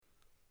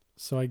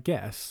So I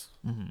guess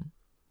Mm-hmm.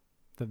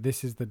 that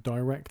this is the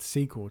direct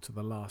sequel to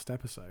the last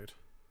episode.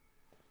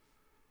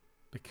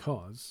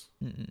 Because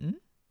Mm-hmm.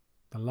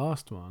 the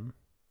last one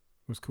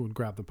was called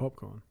Grab the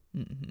Popcorn.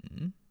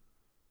 Mm-hmm.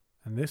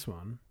 And this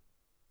one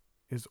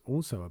is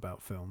also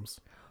about films.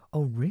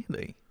 Oh,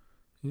 really?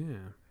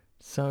 Yeah.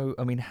 So,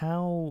 I mean,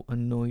 how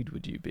annoyed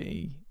would you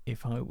be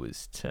if I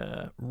was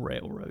to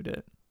railroad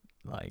it,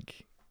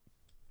 like,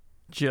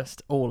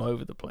 just all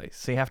over the place?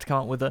 So you have to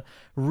come up with a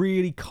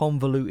really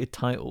convoluted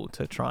title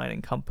to try and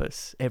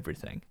encompass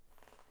everything.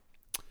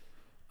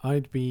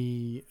 I'd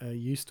be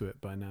used to it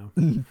by now.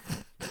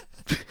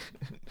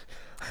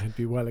 I'd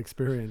be well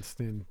experienced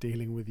in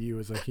dealing with you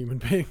as a human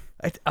being.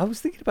 I was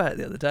thinking about it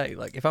the other day.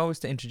 Like, if I was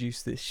to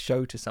introduce this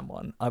show to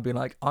someone, I'd be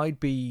like,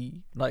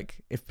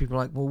 if people are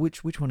like, well,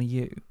 which one are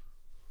you?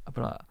 I'd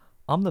be like,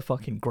 I'm the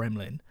fucking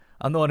gremlin.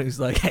 I'm the one who's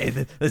like, hey,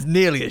 there's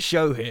nearly a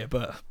show here,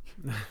 but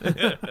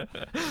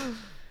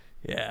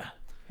yeah.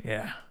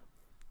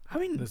 I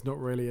mean, There's not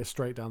really a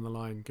straight down the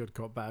line good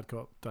cop, bad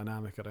cop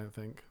dynamic, I don't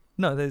think.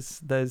 no, there's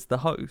the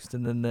host,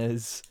 and then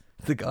there's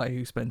the guy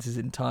who spends his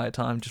entire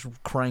time just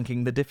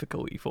cranking the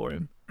difficulty for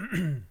him.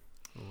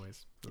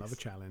 Always. Love a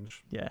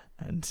challenge. Yeah,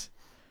 and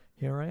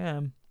here I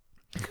am.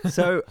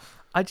 So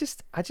I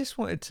just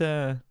wanted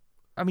to.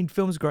 I mean,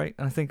 film's great,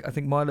 and I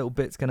think my little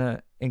bit's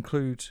gonna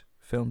include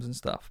films and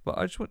stuff. But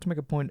I just want to make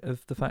a point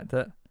of the fact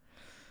that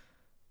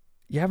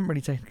you haven't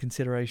really taken into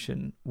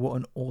consideration what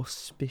an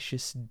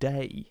auspicious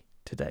day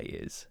today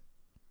is.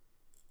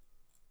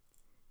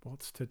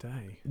 What's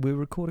today? We're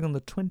recording on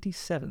the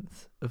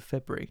 27th of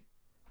February,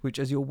 which,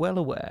 as you're well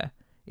aware,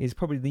 is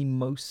probably the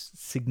most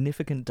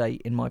significant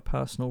date in my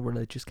personal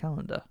religious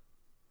calendar.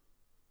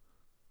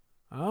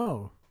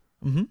 Oh,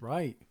 Mm-hmm.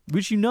 right.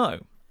 Which you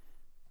know.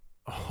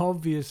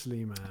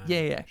 Obviously, man.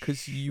 Yeah,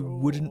 because you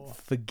wouldn't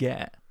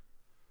forget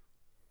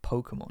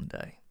Pokemon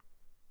Day.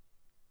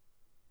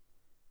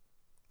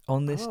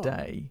 On this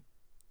day,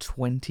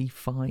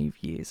 25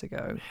 years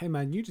ago, Hey,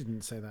 man, you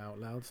didn't say that out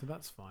loud, so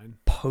that's fine.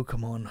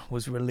 Pokemon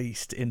was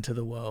released into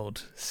the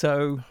world.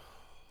 So,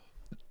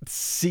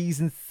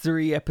 Season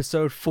 3,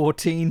 Episode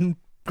 14,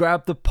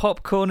 grab the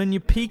popcorn and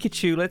your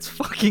Pikachu. Let's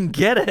fucking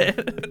get it.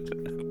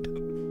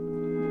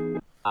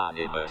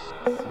 Animus.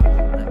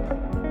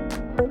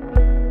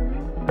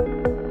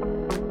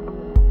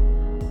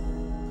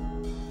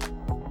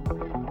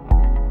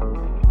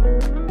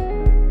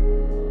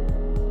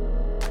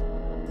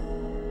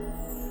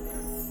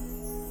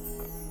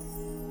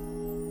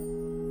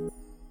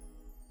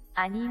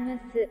 Animus.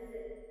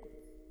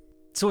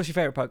 So, what's your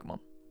favourite Pokemon?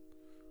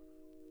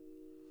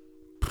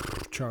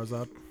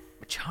 Charizard.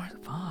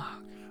 Charizard.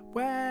 Fuck.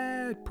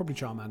 Well, probably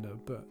Charmander,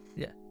 but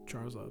Yeah.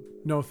 Charizard.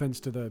 No offense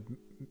to the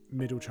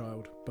middle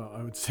child, but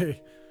I would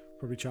say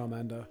probably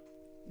Charmander.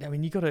 I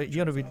mean, you gotta be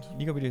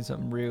doing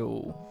something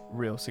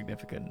real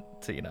significant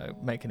to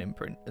make an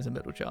imprint as a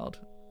middle child.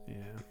 Yeah.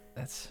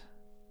 That's.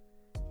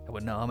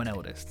 Well, no, I'm an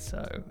eldest,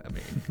 so I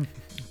mean,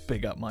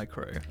 big up my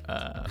crew.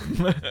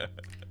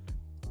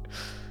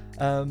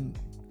 Yeah,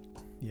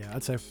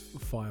 I'd say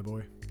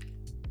Fireboy.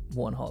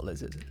 One hot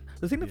lizard.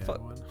 The thing that Yeah,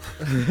 one.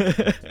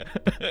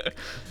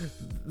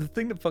 the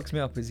thing that fucks me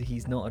up is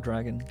he's not a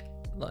dragon.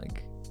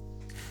 Like,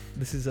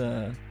 this is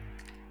a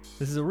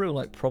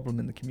real problem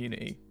in the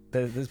community.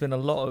 There's been a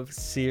lot of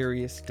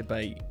serious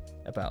debate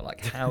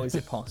about how is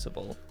it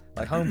possible?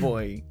 Like,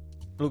 Homeboy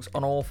looks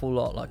an awful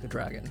lot like a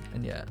dragon,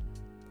 and yet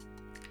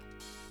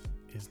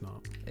Is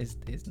not. is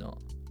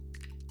not.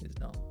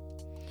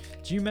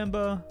 Do you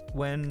remember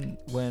when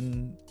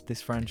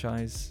this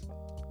franchise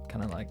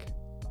kind of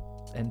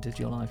entered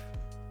your life?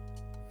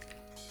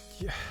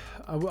 Yeah,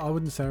 I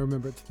wouldn't say I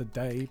remember it to the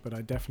day, but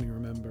I definitely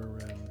remember.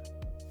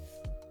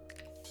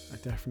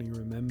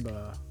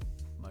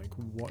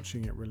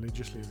 Watching it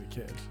religiously as a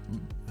kid,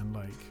 and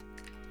I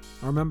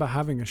remember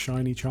having a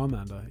shiny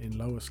Charmander in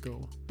lower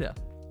school. Yeah.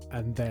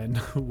 And then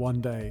one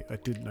day I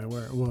didn't know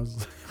where it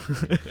was,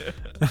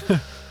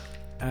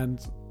 and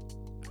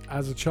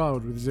as a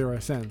child with 0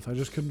 cents, I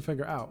just couldn't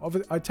figure it out.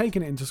 I'd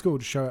taken it into school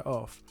to show it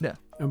off. Yeah.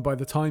 And by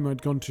the time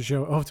I'd gone to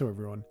show it off to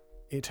everyone,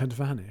 it had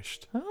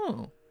vanished.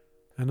 Oh.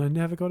 And I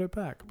never got it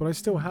back. But I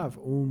still have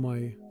all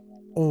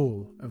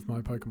of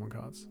my Pokemon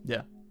cards.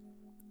 Yeah.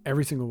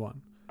 Every single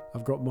one.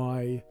 I've got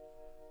my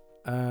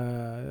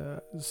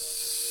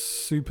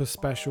super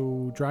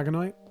special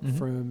Dragonite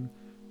from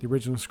the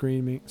original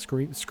screaming,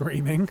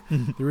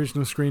 the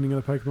original screening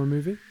of the Pokemon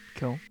movie.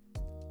 Cool.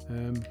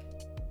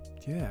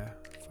 Yeah,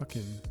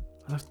 fucking,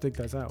 I'll have to dig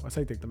those out. I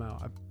say dig them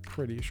out. I'm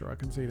pretty sure I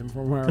can see them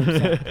from where I'm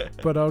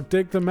at. But I'll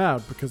dig them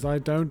out because I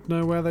don't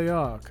know where they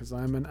are because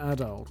I'm an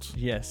adult.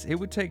 Yes, it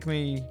would take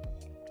me,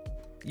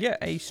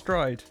 a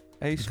stride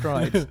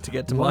to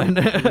get to mine.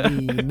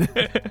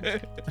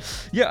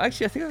 Yeah,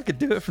 actually, I think I could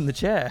do it from the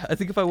chair. I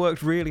think if I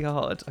worked really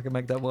hard, I could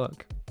make that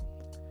work.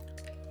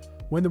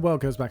 When the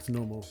world goes back to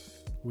normal,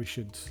 we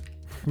should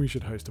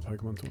host a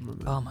Pokemon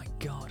tournament. Oh my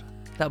god,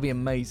 that'd be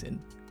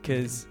amazing.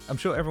 Because I'm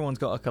sure everyone's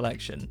got a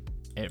collection.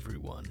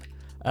 Everyone.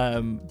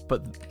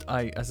 But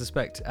I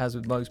suspect, as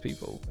with most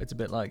people, it's a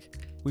bit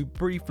like, we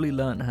briefly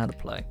learned how to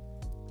play.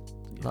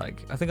 Yeah.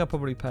 Like, I think I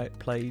probably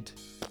played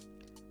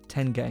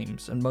 10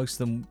 games, and most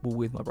of them were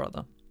with my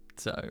brother.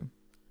 So,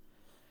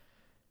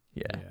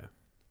 yeah.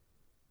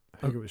 I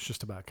think it was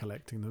just about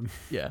collecting them.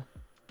 Yeah.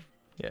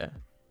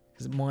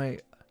 Because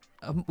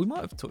we might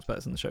have talked about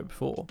this on the show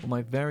before, but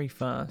my very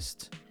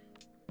first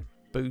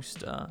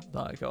booster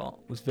that I got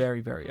was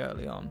very, very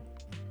early on.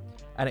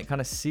 And it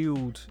kind of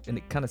sealed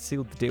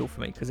the deal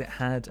for me because it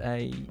had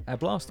a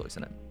Blastoise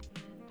in it.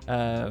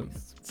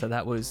 So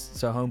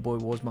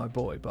Homeboy was my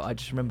boy, but I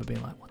just remember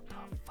being like, what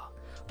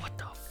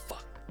the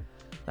fuck?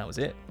 That was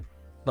it.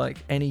 Like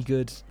any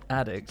good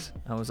addict,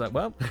 I was like,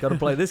 well, gotta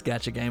play this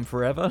gacha game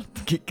forever.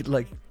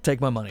 Like, take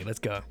my money, let's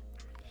go.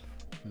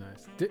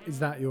 Nice. Is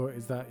that your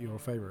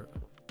favorite?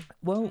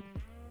 Well,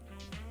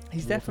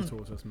 he's Water definitely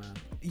Tortoise Man.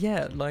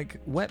 Yeah, like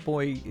Wet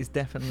Boy is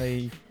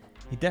definitely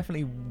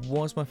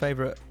was my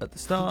favorite at the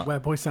start.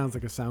 Wet Boy sounds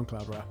like a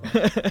SoundCloud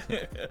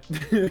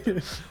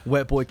rapper.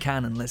 Wet Boy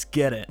Cannon, let's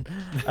get it.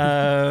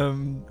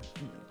 But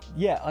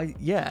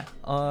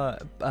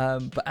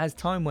as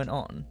time went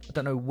on, I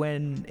don't know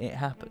when it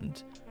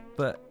happened,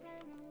 but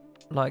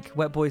like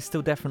Wet Boy is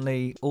still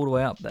definitely all the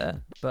way up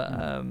there. But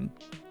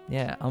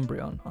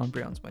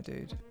Umbreon's my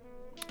dude.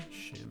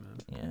 Shit,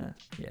 man.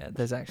 Yeah.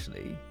 There's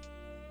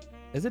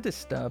a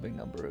disturbing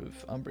number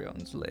of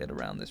Umbreons laid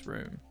around this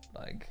room.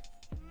 Like,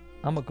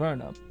 I'm a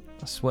grown up,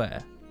 I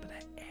swear, but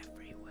they're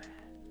everywhere.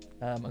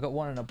 I got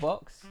one in a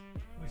box,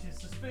 which is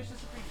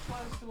suspiciously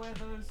close to where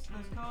those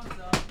cards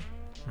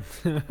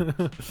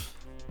are.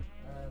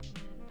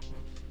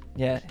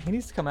 Yeah, he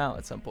needs to come out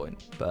at some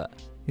point, but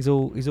he's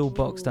all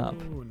boxed up.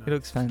 Nice. He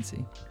looks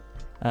fancy.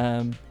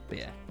 But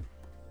yeah,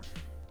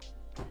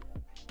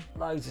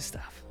 loads of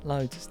stuff.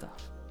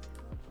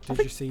 Did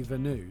you see the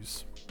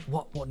news?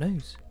 What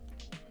news?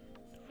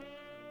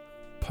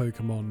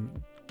 Pokemon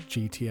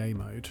GTA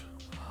mode.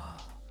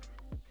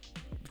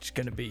 Which is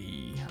going to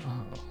be...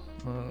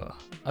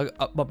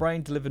 my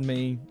brain delivered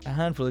me a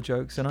handful of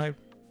jokes, and I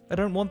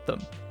don't want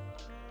them.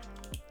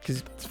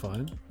 That's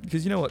fine.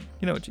 Because you know what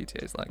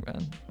GTA is like,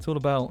 man. It's all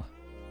about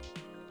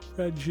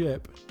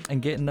Friendship.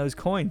 and getting those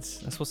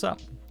coins. That's what's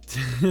up.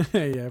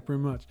 Yeah,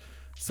 pretty much.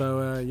 So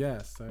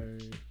so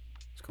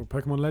it's called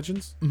Pokemon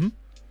Legends. Mm-hmm.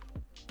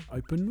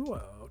 Open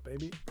world,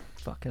 baby.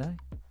 Fucking A.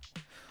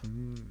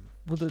 Mm.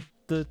 Well,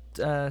 the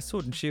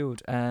Sword and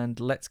Shield and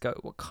Let's Go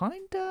were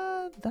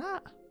kinda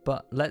that,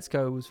 but Let's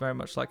Go was very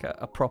much like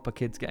a proper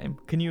kids game.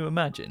 Can you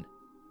imagine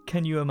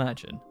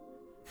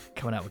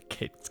coming out with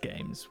kids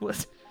games?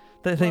 What?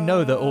 They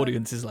know the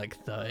audience is like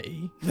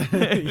 30.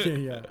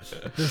 yeah.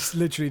 It's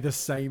literally the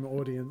same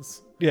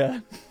audience. Yeah.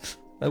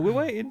 Like, we're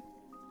waiting.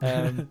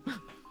 That'd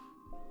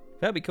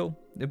be cool.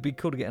 It'd be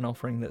cool to get an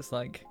offering that's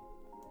like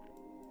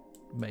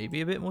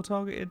maybe a bit more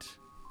targeted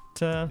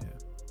to,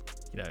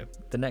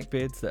 the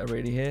neckbeards that are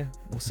really here.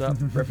 What's up?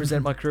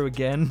 Represent my crew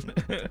again.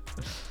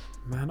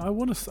 Man, I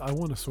want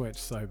to Switch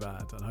so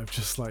bad, and I've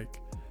just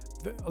like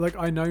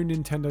I know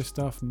Nintendo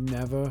stuff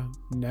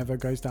never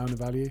goes down in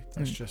value.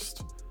 That's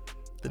just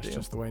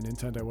the way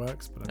Nintendo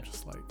works. But I'm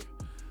just like,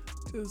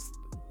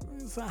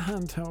 it's a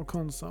handheld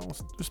console.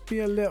 Just be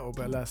a little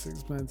bit less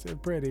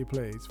expensive, pretty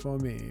please, for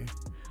me.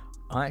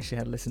 I actually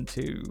had listened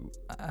to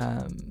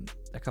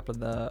a couple of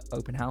the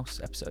open house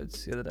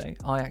episodes the other day.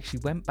 I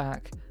actually went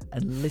back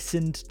and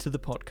listened to the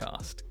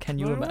podcast. Can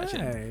you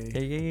imagine?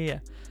 Way. Yeah.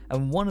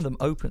 And one of them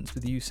opens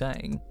with you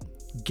saying,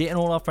 getting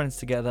all our friends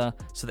together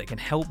so they can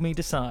help me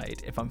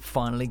decide if I'm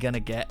finally going to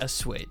get a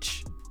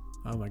Switch.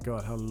 Oh my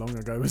god, how long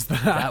ago was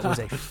that? That was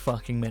a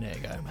fucking minute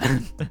ago,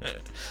 man.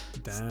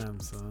 Damn,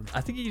 son.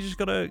 I think you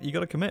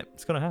gotta commit.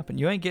 It's gonna happen.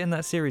 You ain't getting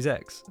that Series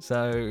X,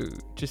 so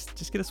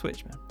just get a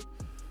Switch, man.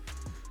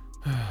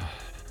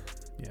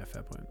 Yeah,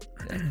 fair point.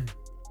 Yeah.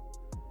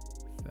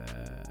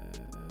 Fair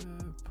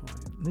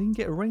point. Then you can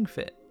get a Ring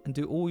Fit and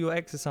do all your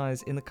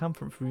exercise in the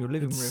comfort from your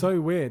living room. It's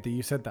so weird that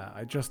you said that.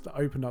 I just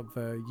opened up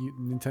the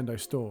Nintendo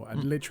store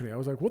and literally I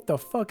was like, what the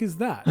fuck is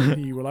that?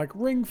 And you were like,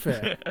 Ring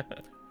Fit.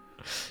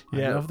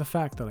 I love the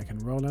fact that I can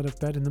roll out of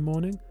bed in the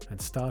morning and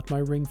start my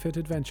Ring Fit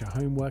adventure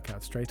home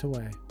workout straight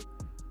away.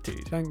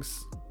 Dude.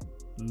 Thanks,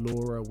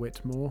 Laura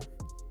Whitmore.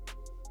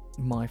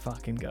 My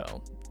fucking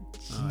girl.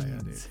 Oh yeah,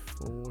 dude,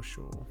 for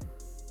sure.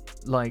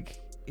 Like,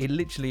 it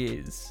literally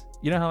is.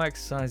 You know how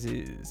exercise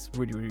is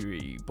really, really,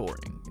 really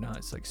boring? You know how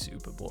it's like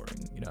super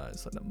boring? You know how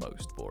it's like the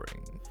most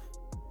boring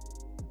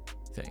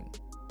thing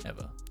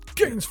ever?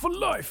 Gains for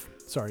life!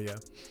 Sorry, yeah.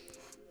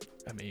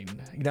 I mean,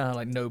 you know how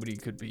like nobody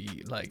could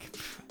be like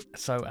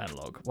so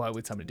analog. Why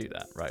would somebody do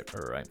that? Right.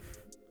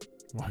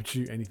 Why would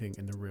you do anything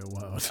in the real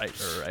world?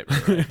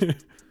 Right.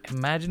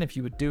 Imagine if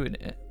you were doing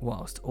it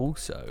whilst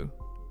also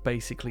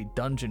basically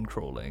dungeon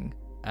crawling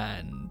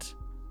and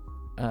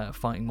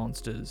fighting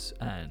monsters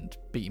and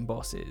beating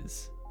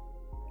bosses.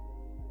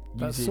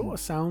 That sort of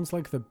sounds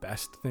like the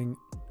best thing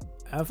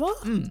ever.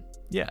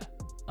 Yeah.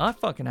 I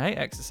fucking hate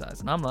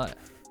exercise, and I'm like,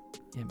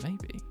 yeah,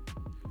 maybe.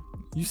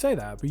 You say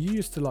that, but you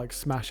used to like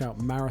smash out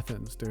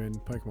marathons doing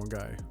Pokemon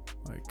Go.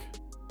 Like,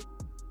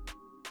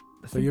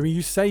 So I mean,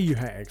 you say you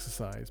hate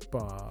exercise,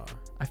 but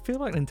I feel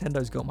like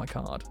Nintendo's got my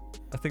card.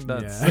 I think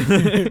that's. Yeah.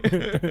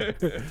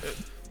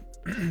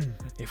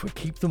 If we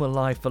keep them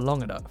alive for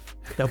long enough,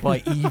 they'll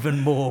buy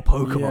even more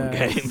Pokemon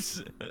Yes.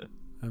 games.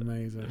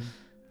 Amazing.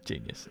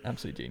 Genius,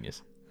 absolute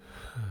genius.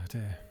 Oh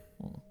dear.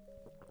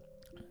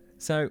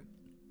 So,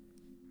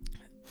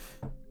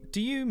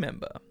 do you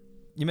remember?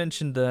 You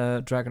mentioned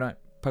the Dragonite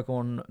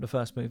Pokemon, the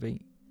first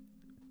movie.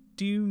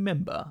 Do you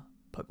remember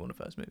Pokemon, the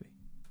first movie?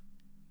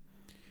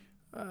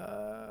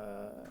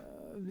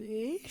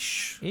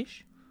 Ish.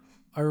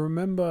 I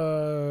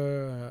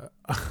remember.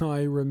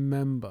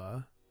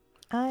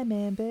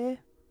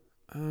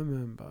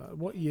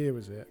 What year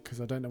was it? Because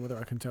I don't know whether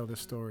I can tell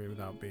this story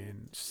without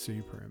being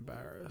super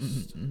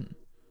embarrassed. Mm-hmm.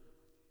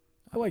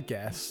 Oh, I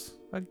guess.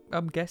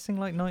 I'm guessing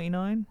like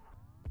 99?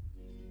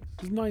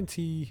 It was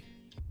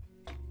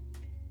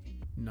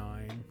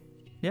 99.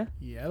 Yeah?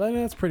 Yeah,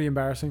 that's pretty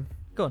embarrassing.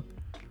 Go on.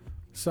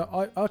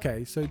 So,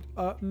 okay, so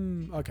I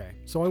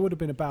would have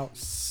been about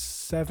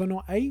 7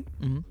 or 8.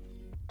 Mm-hmm.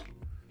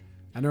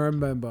 And I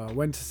remember I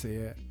went to see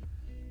it,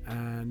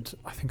 and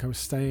I think I was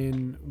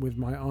staying with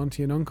my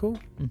auntie and uncle,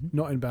 Mm-hmm.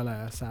 not in Bel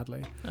Air,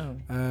 sadly. Oh.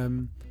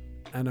 And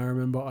I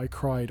remember I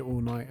cried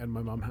all night, and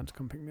my mum had to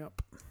come pick me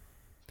up.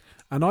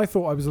 And I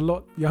thought I was a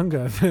lot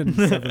younger than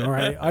 7 or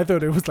 8. I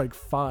thought it was like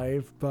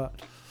 5, but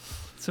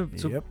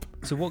yep.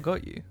 So what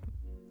got you?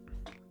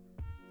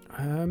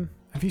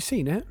 Have you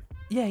seen it?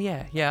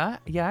 Yeah,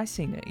 I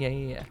seen it.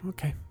 Yeah.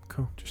 Okay,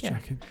 cool. Just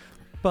checking.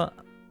 But,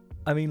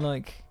 I mean,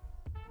 like,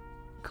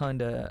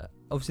 kind of,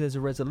 obviously there's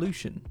a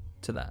resolution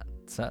to that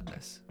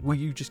sadness. Were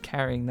you just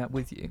carrying that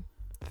with you?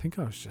 I think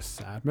I was just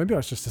sad. Maybe I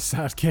was just a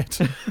sad kid.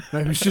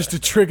 Maybe it was just a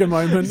trigger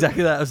moment.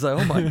 Exactly that. I was like,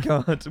 oh my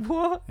God,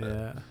 what?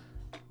 Yeah.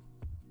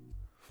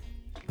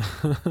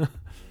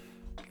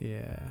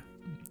 Yeah.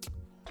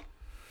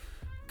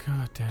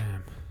 God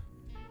damn.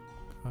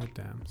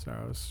 Sorry,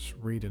 I was just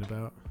reading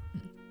about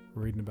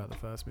the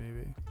first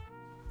movie.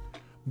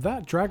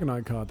 That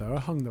Dragonite card though, I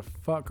hung the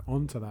fuck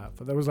onto that.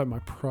 But that was like my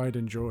pride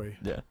and joy.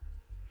 Yeah.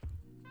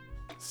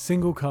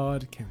 Single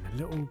card, came in a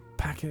little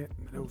packet,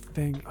 a little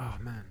thing. Oh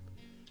man.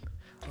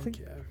 I think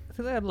yeah. I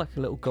think they had like a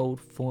little gold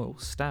foil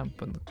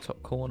stamp in the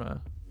top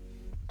corner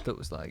that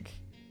was like,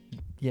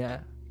 yeah.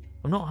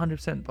 I'm not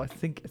 100%, but I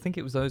think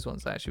it was those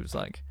ones that actually was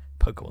like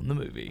Pokemon the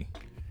movie.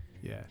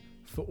 Yeah.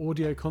 For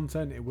audio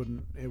content, it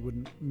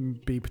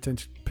wouldn't be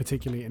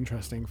particularly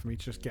interesting for me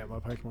to just get my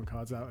Pokemon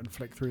cards out and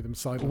flick through them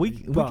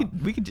silently.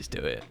 We could just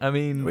do it. I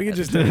mean, we could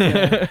just do it.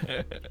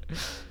 Yeah.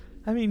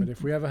 I mean, but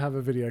if we ever have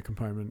a video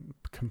component,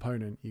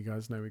 you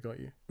guys know we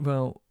got you.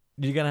 Well,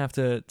 you're gonna have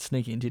to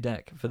sneak it into your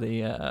deck for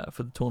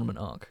the tournament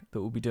arc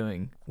that we'll be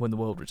doing when the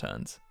world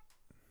returns.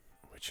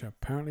 Which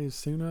apparently is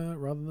sooner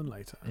rather than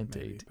later. Indeed,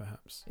 maybe,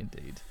 perhaps.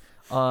 Indeed.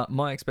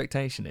 My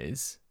expectation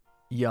is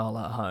y'all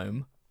at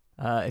home.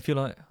 If you're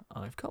like,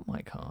 I've got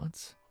my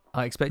cards,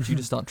 I expect you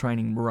to start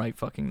training right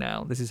fucking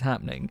now. This is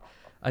happening.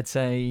 I'd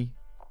say,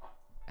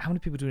 how many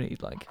people do we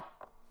need? Like,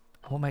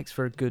 what makes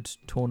for a good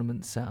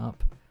tournament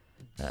setup?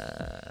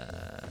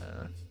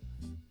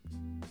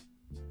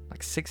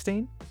 Like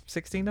 16?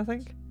 16, I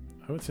think?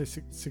 I would say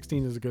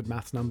 16 is a good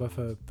maths number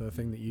for the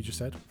thing that you just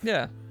said.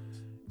 Yeah.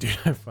 Dude,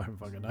 I don't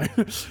fucking know.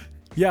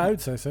 Yeah, I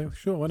would say so.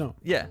 Sure, why not?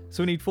 Yeah,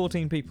 so we need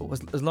 14 people.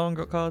 Has Lauren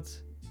got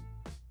cards?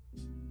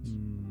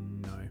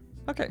 No.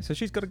 Okay, so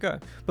she's got to go.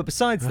 But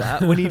besides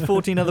that, we need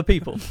 14 other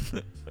people.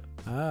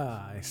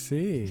 I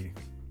see.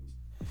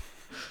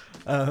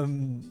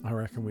 I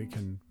reckon we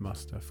can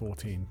muster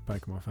 14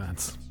 Pokemon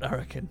fans. I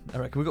reckon.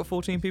 We got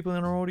 14 people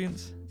in our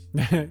audience.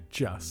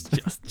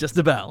 just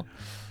about.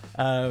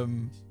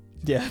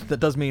 Yeah, that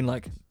does mean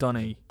like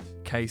Donnie,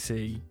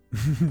 Casey.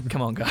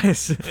 Come on,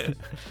 guys.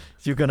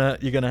 You're gonna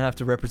have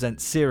to represent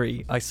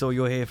Siri. I saw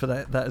you're here for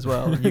that as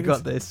well. You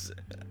got this.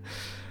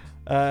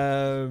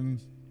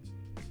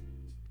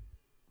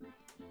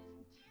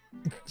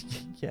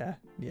 Yeah.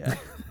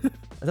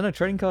 I don't know,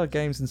 trading card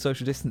games and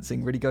social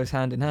distancing really goes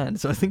hand in hand,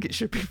 so I think it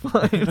should be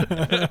fine.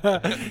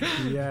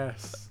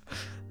 Yes.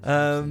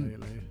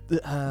 Absolutely.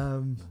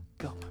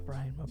 God,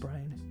 my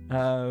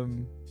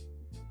brain.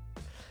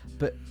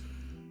 But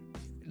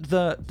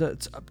the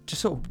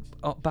just sort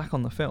of back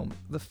on the film.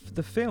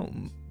 The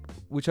film,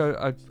 which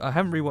I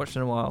haven't rewatched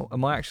in a while,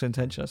 and my actual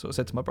intention, I sort of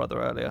said to my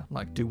brother earlier,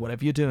 like, do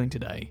whatever you're doing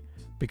today,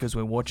 because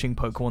we're watching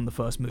Pokemon the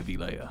first movie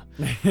later.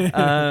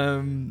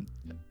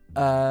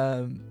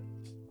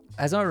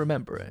 As I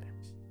remember it,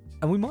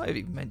 and we might have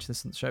even mentioned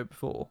this on the show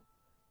before,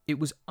 it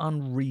was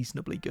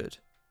unreasonably good.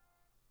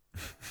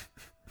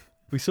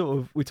 We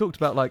talked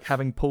about like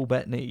having Paul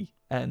Bettany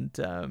and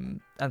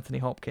Anthony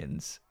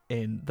Hopkins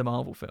in the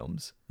Marvel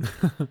films,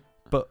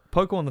 but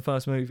Pokemon the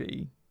first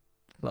movie,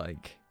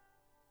 like,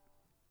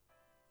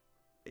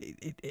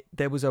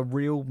 there was a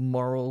real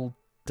moral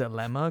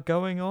dilemma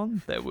going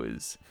on. There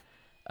was,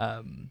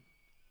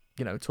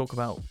 talk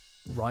about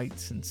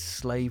rights and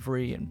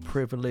slavery and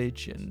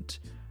privilege and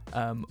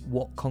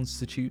what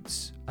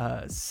constitutes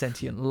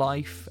sentient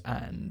life,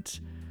 and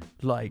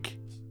like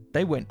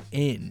they went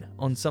in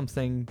on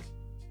something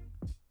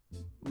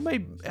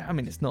maybe, I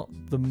mean, it's not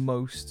the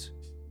most.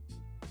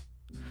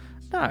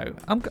 No,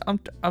 I'm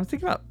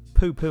thinking about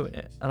poo-pooing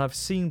it, and I've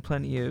seen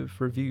plenty of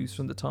reviews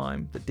from the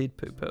time that did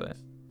poo-poo it.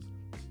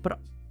 But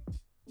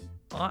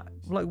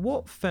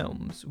what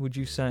films would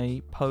you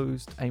say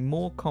posed a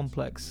more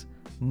complex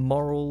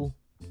moral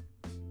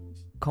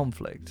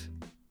conflict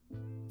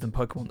than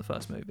Pokemon the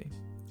first movie?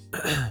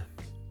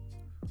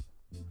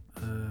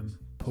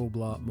 Paul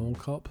Blart Mall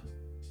Cop,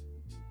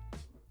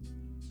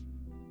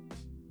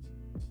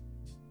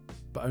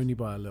 but only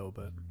by a little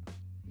bit.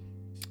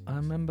 I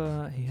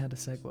remember he had a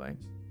segue.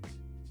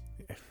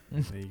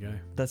 There you go.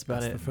 That's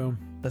about That's it. the film.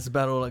 That's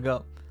about all I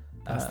got.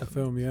 That's the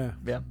film. Yeah.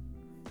 Yeah.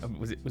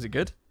 Was it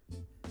good?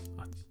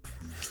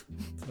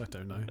 I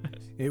don't know.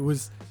 It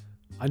was.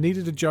 I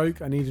needed a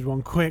joke. I needed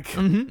one quick.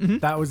 Mm-hmm.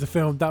 That was the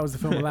film. That was the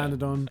film I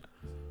landed on.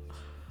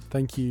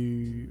 Thank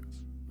you.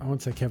 I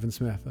want to say Kevin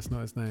Smith. That's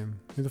not his name.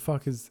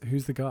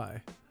 Who's the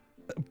guy?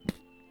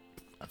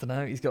 I don't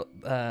know. He's got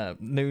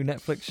new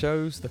Netflix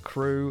shows, The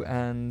Crew,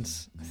 and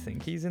I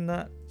think he's in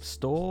that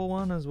Store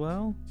one as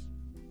well.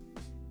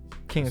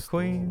 King of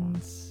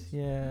Queens.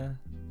 Yeah.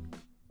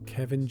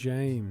 Kevin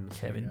James.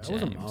 Kevin I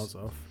wasn't James. miles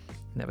off.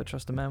 Never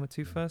trust a man with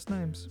two first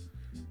names.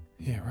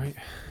 Yeah, right.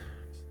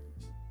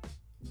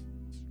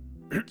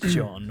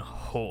 John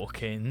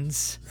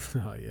Hawkins.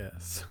 Oh,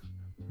 yes.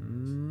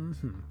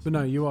 But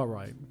no, you are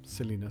right.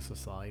 Silliness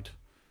aside,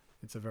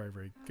 it's a very,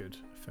 very good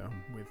film.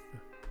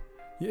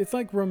 It's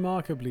like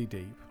remarkably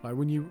deep. Like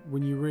when you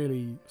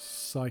really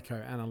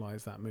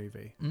psychoanalyze that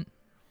movie,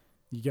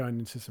 you go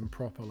into some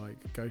proper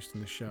like Ghost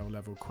in the Shell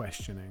level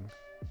questioning.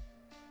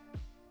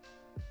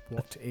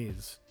 What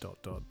is ...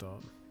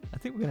 I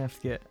think we're gonna have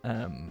to get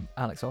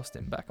Alex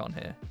Austin back on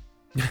here,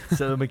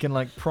 so that we can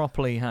like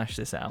properly hash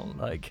this out.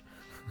 Like,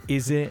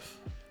 is it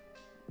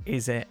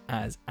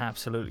as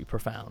absolutely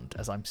profound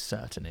as I'm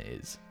certain it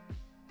is?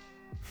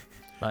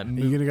 Like, Are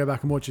you going to go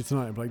back and watch it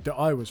tonight and be like,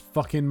 I was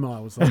fucking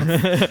miles off?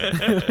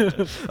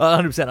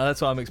 100%. That's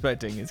what I'm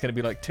expecting. It's going to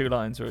be like 2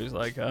 lines where it's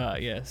like,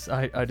 yes,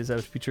 I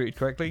deserve to be treated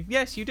correctly.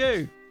 Yes, you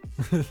do.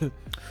 Back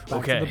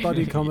Okay. to the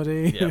buddy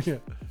comedy.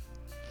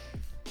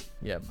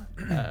 Yeah.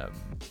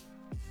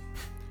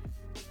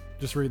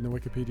 Just reading the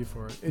Wikipedia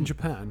for it. In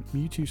Japan,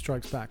 Mewtwo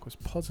Strikes Back was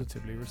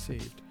positively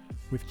received,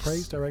 with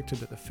praise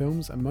directed at the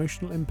film's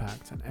emotional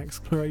impact and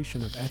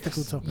exploration of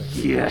ethical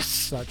topics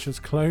such as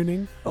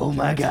cloning,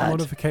 genetic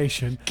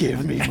modification, Give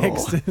and me more.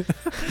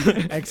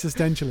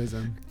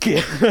 existentialism.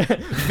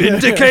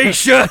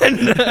 Vindication.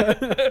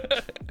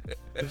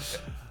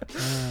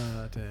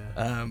 Ah, dear.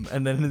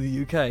 And then in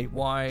the UK,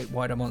 why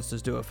do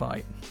monsters do a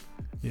fight?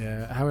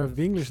 Yeah. However,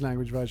 the English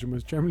language version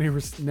was generally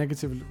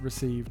negatively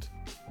received.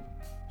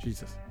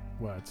 Jesus,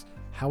 words.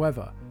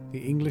 However, the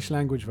English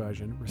language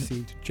version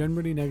received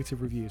generally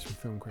negative reviews from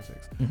film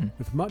critics,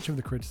 with much of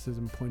the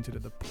criticism pointed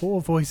at the poor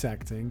voice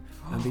acting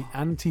and the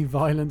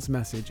anti-violence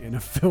message in a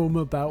film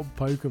about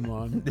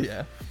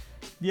Pokemon.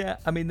 Yeah,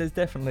 I mean, there's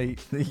definitely,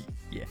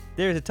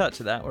 there is a touch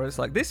of that where it's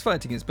like, this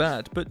fighting is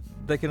bad, but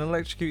they can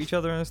electrocute each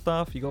other and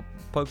stuff. You got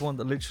Pokemon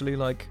that literally,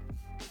 like,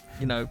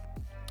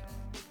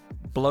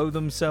 blow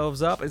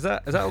themselves up. Is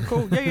that all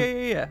cool?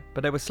 Yeah.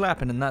 But they were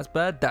slapping, and that's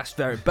bad. That's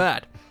very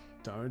bad.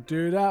 Don't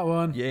do that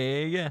one.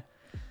 Yeah.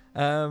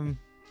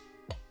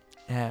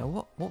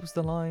 What was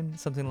the line?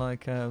 Something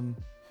like, it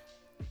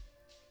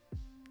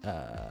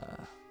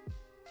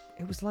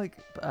was like,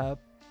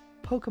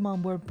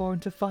 Pokemon were born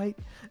to fight,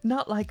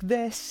 not like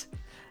this.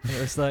 And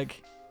it was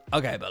like,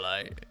 okay, but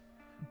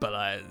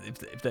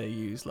if they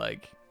use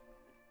like,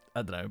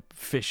 I don't know,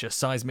 Fisher,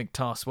 seismic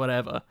toss,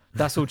 whatever,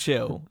 that's all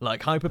chill.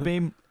 Like Hyper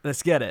Beam,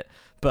 let's get it.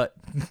 But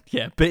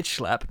yeah, bitch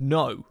slap,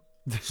 no,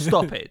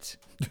 stop it.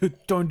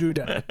 Don't do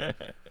that.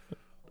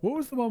 What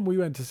was the one we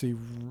went to see?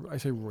 I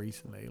say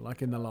recently,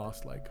 like in the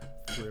last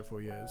 3 or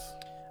 4 years.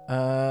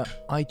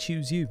 I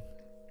Choose You.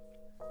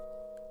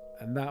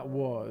 And that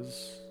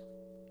was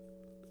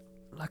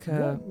Like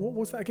what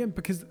was that again?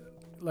 Because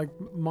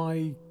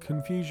my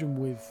confusion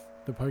with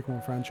the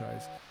Pokemon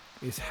franchise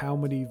is how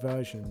many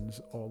versions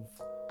of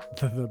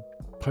the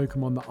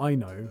Pokemon that I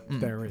know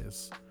there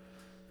is.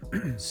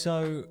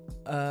 So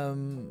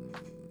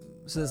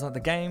there's like the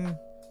game,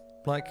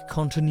 like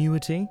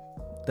continuity.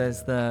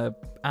 There's the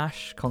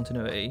Ash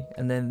continuity,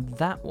 and then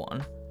that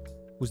one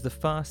was the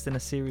first in a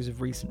series of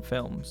recent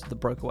films that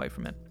broke away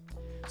from it.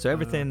 So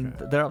everything,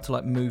 they're up to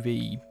like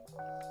movie,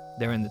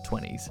 they're in the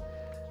 20s.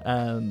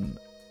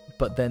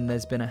 But then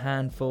there's been a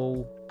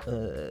handful,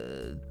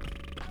 The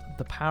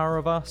Power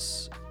of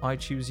Us, I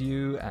Choose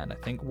You, and I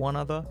think one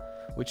other,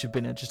 which have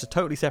been just a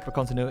totally separate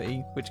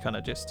continuity, which kind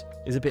of just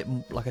is a bit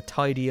like a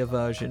tidier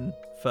version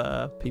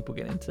for people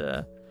getting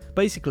into...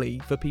 Basically,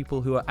 for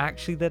people who are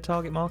actually their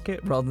target market,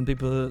 rather than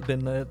people who have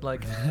been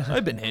like,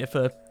 I've been here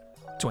for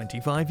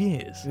 25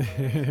 years.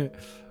 Fair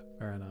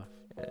enough.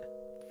 Yeah.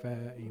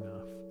 Fair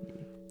enough.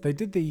 They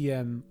did the,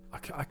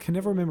 I can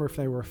never remember if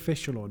they were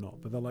official or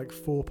not, but they're like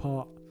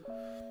 4-part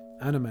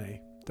anime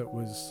that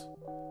was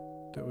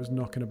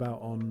knocking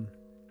about on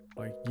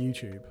like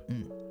YouTube.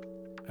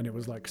 And it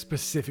was like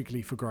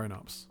specifically for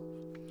grown-ups.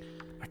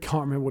 I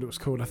can't remember what it was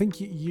called. I think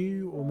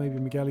you or maybe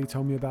Miguel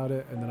told me about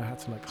it, and then I had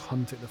to like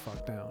hunt it the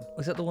fuck down.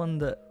 Was that the one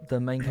that the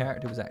main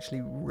character was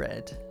actually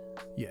red?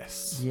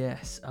 Yes.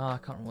 Yes. I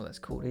can't remember what that's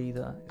called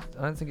either.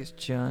 I don't think it's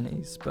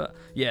Journeys, but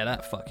yeah,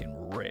 that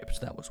fucking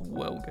ripped. That was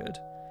well good.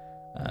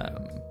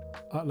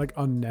 Like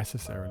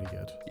unnecessarily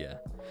good. Yeah.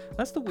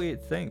 That's the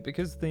weird thing,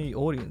 because the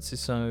audience is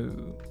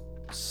so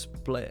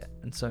split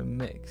and so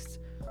mixed.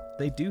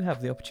 They do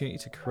have the opportunity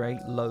to create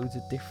loads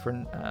of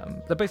different.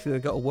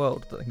 They've got a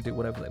world that they can do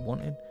whatever they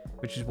want in,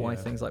 which is why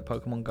things like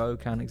Pokemon Go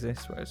can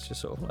exist, where it's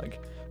just sort of like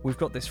we've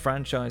got this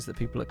franchise that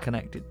people are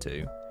connected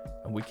to,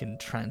 and we can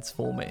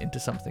transform it into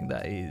something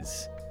that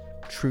is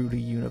truly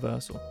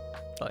universal.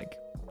 Like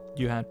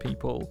you had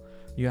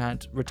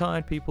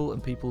retired people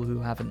and people who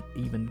haven't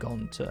even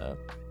gone to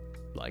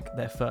like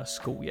their first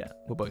school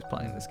yet were both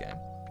playing this game,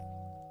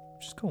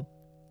 which is cool.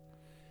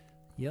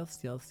 Yes.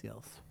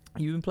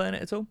 You been playing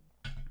it at all?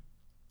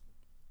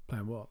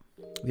 Playing what?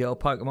 The old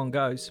Pokemon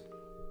Go's.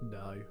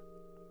 No.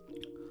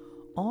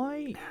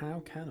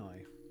 How can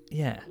I?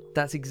 Yeah,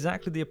 that's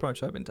exactly the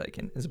approach I've been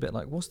taking. It's a bit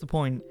like, what's the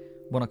point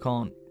when I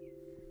can't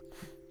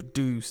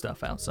do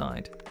stuff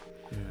outside?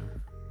 Yeah.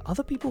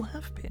 Other people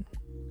have been.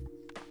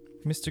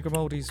 Mr.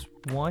 Grimaldi's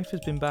wife has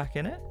been back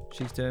in it.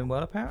 She's doing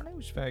well, apparently,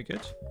 which is very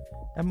good.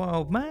 And my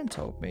old man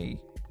told me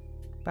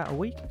about a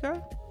week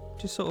ago,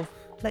 just sort of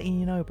letting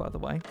you know, by the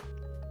way,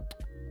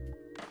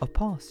 I've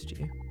passed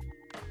you.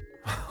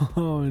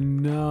 Oh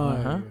no.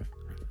 Uh-huh.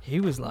 He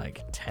was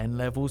like 10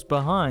 levels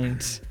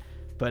behind,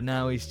 but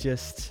now he's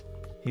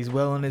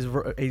well on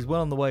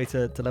the way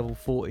to level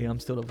 40. I'm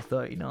still level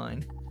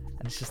 39,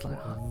 and it's just like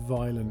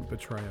violent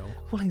betrayal.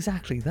 Well,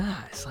 exactly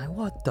that. It's like,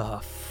 what the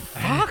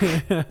fuck?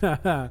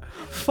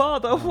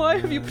 Father, why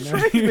have you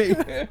betrayed me?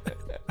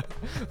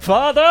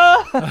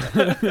 Father!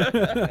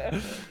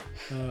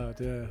 Oh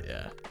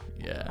dear.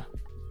 Yeah.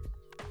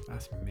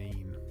 That's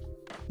mean.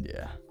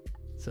 Yeah.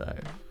 So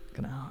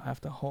gonna have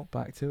to hop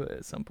back to it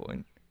at some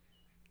point.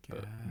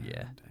 But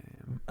yeah.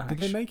 Damn. Did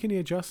they make any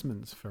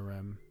adjustments for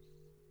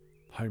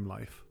home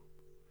life?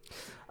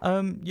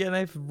 Yeah, they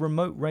have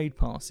remote raid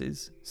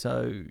passes,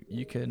 so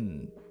you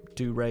can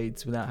do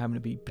raids without having to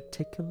be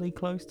particularly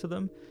close to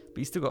them, but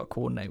you still got to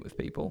coordinate with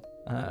people,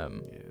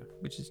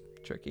 which is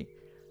tricky.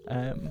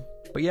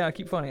 But yeah, I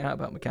keep finding out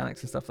about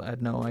mechanics and stuff that I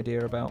had no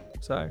idea about.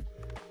 So,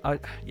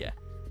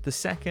 the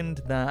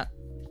second that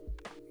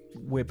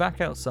we're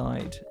back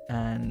outside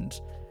and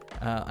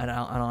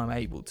I'm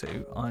able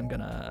to, I'm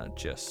gonna have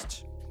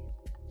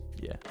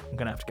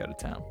to go to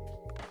town.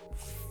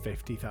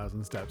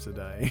 50,000 steps a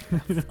day.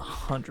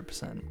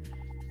 100%.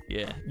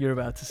 Yeah, you're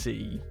about to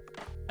see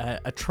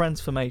a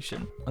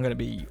transformation. I'm gonna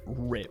be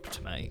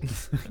ripped, mate.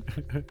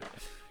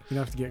 You'd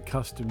have to get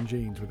custom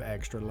jeans with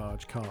extra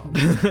large calves.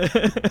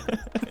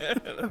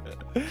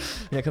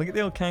 Yeah, can I get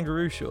the old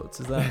kangaroo shorts?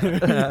 Is that?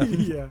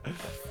 Yeah.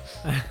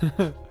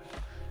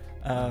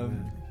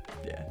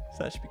 Yeah,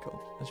 so that should be cool.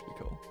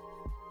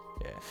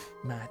 Yeah.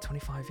 Man,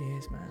 25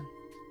 years, man.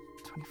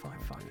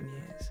 25 fucking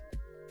years.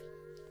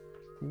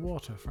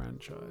 What a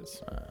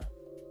franchise.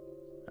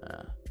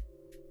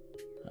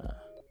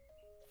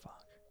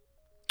 Fuck.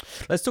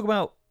 Let's talk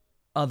about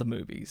other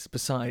movies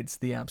besides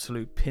the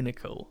absolute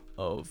pinnacle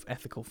of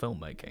ethical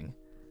filmmaking.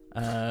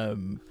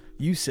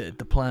 You said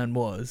the plan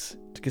was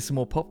to get some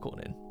more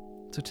popcorn in.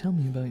 So tell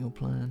me about your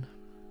plan.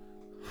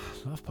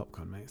 I love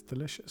popcorn, mate. It's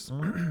delicious.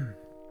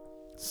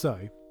 So,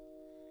 I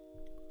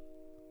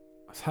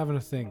was having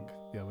a think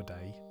the other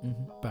day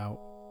about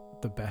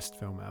the best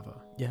film ever.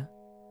 Yeah.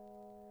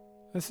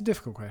 It's a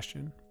difficult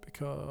question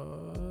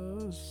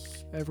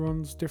because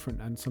everyone's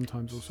different and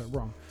sometimes also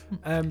wrong.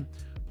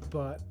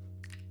 But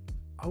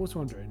I was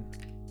wondering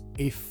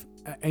if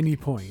at any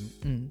point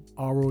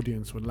our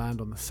audience would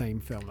land on the same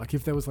film. Like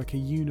if there was like a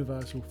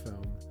universal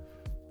film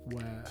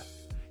where,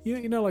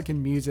 you know, like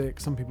in music,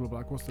 some people are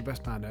like, what's the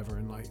best band ever?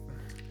 And like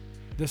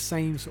the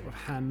same sort of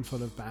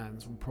handful of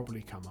bands will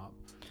probably come up.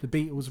 The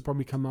Beatles will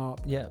probably come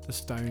up. Yeah. The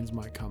Stones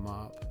might come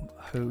up.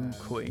 Who,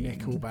 Queen,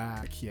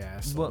 Nickelback,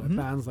 yes. Well,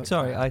 bands like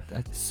sorry,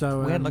 that.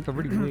 So we had like a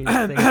really weird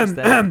thing just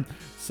there.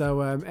 So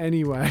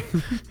anyway,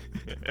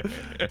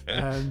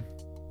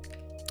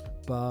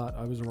 but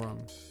I was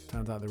wrong.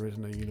 Turns out there is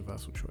no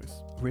universal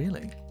choice.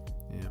 Really?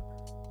 Yeah.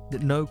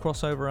 No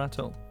crossover at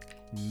all.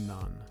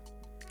 None.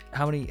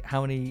 How many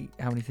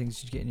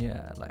things did you get in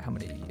your, like, how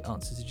many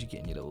answers did you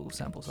get in your little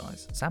sample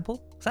size?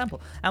 Sample?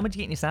 How much did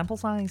you get in your sample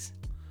size?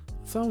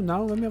 So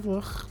now let me have a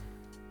look.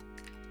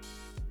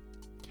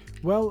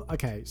 Well,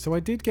 okay, so I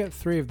did get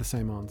 3 of the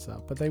same answer,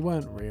 but they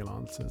weren't real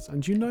answers.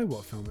 And do you know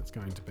what film it's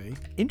going to be?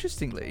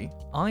 Interestingly,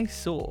 I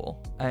saw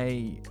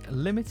a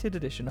limited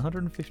edition,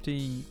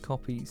 150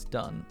 copies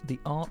done, The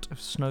Art of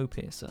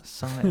Snowpiercer,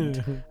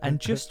 signed. And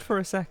just for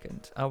a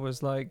second, I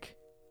was like,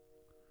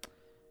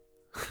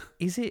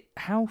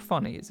 how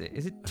funny is it?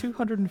 Is it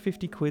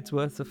 250 quid's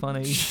worth of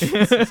funny?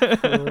 Jesus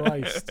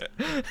Christ.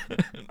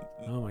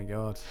 Oh my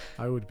God.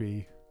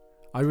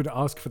 I would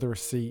ask for the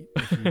receipt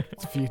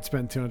if you'd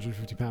spent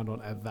 £250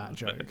 on that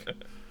joke.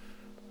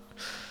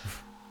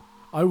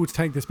 I will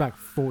take this back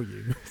for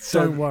you.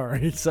 So- Don't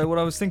worry. So what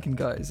I was thinking,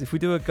 guys, if we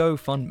do a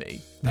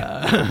GoFundMe,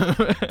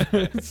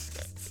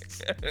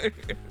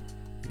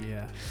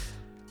 Yeah.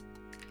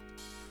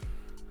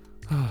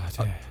 Oh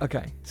dear.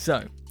 okay.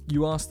 So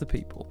you asked the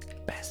people,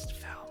 best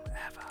film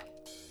ever.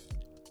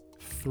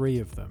 3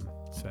 of them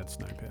said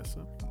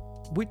Snowpiercer.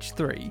 Which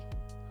 3?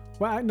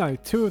 Well, no,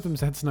 2 of them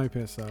said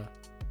Snowpiercer.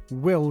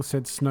 Will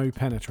said Snow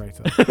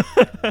Penetrator.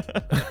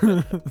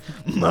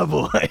 My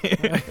boy.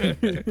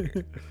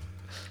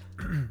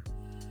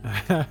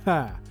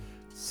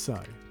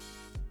 So,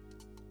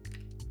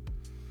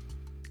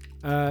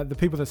 the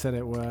people that said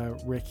it were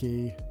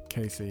Ricky,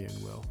 Casey,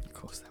 and Will. Of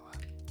course they were.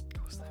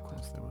 Of course they Of were.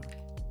 course they were.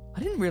 I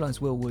didn't realise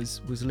Will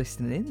was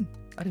listening in.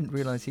 I didn't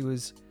realise he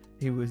was.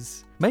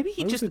 Maybe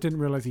he I just. also didn't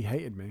realise he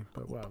hated me,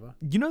 but whatever.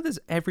 You know, there's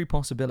every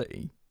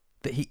possibility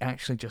that he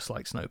actually just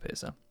likes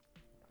Snowpiercer.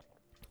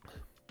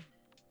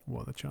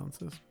 What are the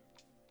chances?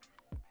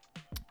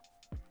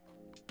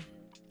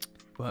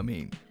 Well, I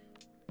mean,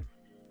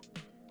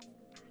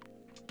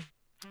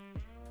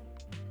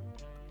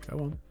 Go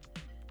on.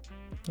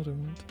 I don't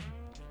want to.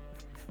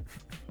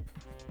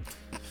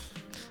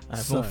 I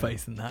have more So-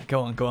 faith in that.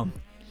 Go on, go on.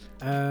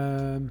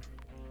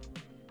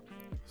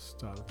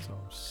 Start at the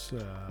top.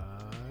 So,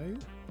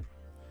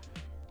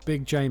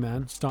 Big J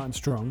Man starting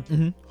strong.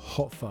 Mm-hmm.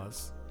 Hot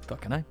Fuzz.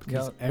 Fucking A.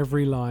 Because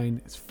every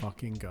line is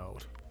fucking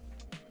gold.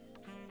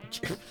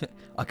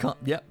 I can't.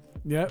 Yep.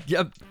 Yep.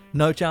 Yep.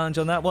 No challenge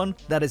on that one.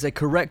 That is a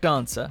correct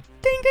answer.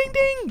 Ding, ding,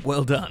 ding.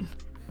 Well done.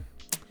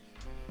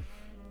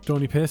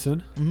 Donnie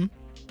Pearson. Mm-hmm.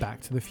 Back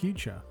to the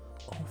Future.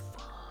 Oh,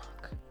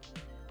 fuck.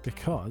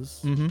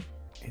 Because Mm-hmm.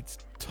 it's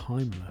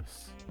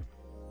timeless.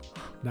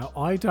 Now,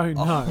 I don't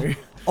know.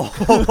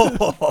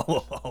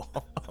 Oh.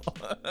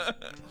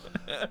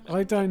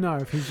 I don't know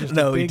if he's just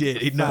No, a he big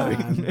did. No.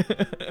 fan,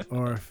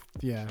 or if,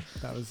 yeah,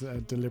 that was a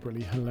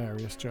deliberately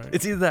hilarious joke.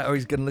 It's either that or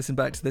he's going to listen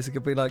back to this and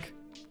could be like,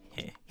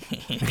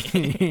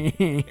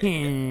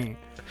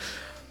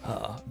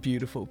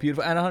 beautiful,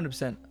 beautiful. And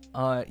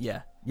 100%.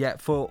 Yeah. Yeah,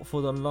 for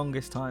the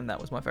longest time, that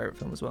was my favourite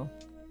film as well.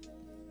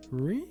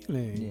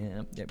 Really?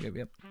 Yeah.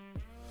 Yep.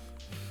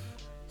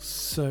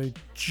 So,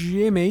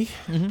 Jimmy,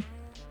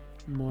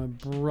 Mm-hmm. my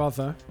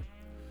brother.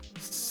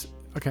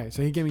 Okay,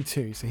 so he gave me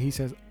 2. So he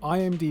says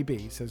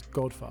IMDb says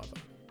Godfather.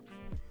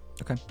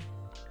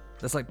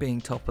 That's like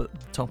being top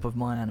of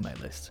my anime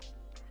list.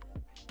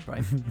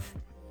 Right?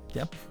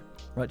 Yeah.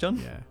 Right, John?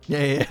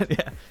 Yeah.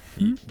 Yeah.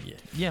 Hmm?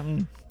 Yeah.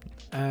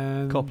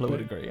 Coppola would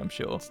but- agree, I'm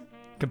sure.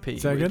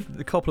 Compete. Say with,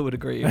 the Coppola would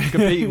agree.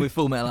 Competing with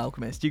Full Metal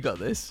Alchemist. You got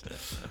this.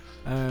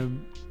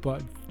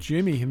 But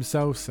Jimmy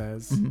himself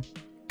says Mhm.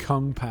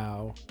 Kung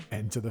Pao,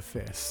 Enter the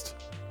Fist.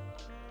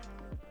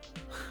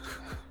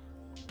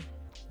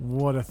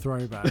 What a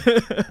throwback.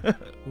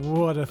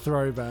 What a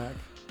throwback.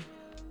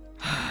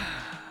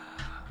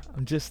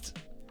 I'm just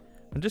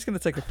going to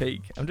take a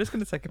peek.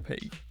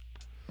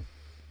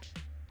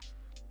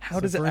 How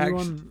So does it for actually...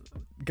 anyone,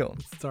 Go on.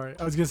 Sorry,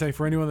 I was going to say,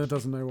 for anyone that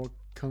doesn't know what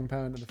Kung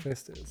Pao Enter the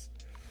Fist is,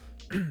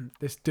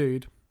 this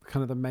dude,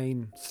 kind of the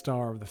main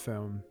star of the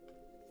film,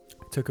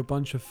 took a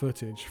bunch of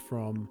footage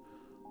from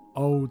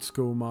old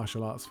school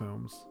martial arts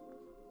films,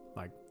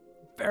 like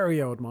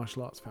very old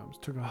martial arts films,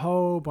 took a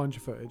whole bunch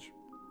of footage,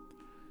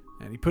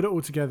 and he put it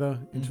all together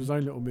into his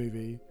own little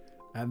movie,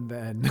 and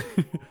then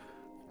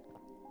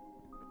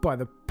by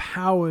the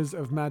powers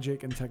of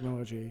magic and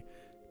technology,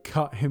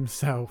 cut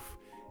himself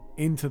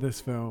into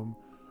this film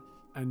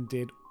and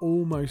did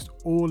almost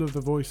all of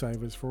the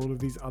voiceovers for all of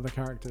these other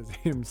characters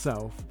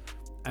himself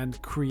and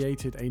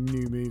created a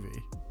new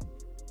movie.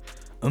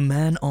 A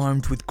man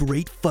armed with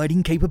great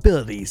fighting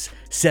capabilities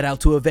set out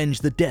to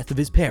avenge the death of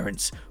his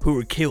parents, who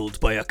were killed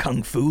by a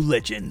kung fu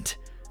legend.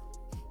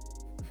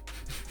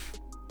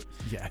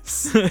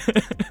 Yes.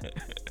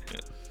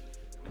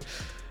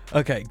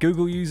 Okay,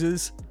 Google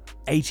users,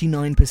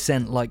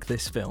 89% like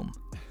this film.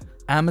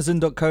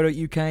 Amazon.co.uk,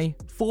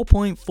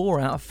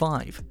 4.4 out of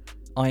 5.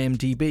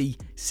 IMDb,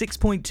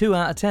 6.2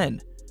 out of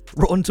 10.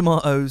 Rotten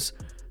Tomatoes,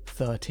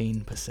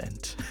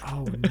 13%.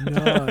 Oh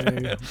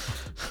no.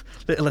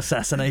 Little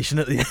assassination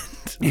at the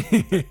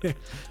end.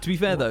 To be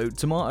fair though,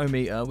 Tomato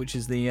Meter, which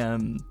is the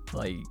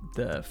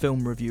the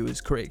film reviewers'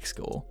 critic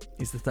score,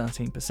 is the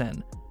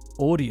 13%.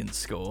 Audience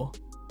score,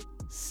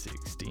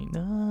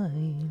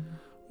 69.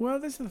 Well,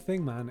 this is the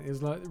thing, man,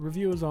 is like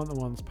reviewers aren't the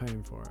ones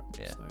paying for it.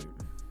 Yeah. So,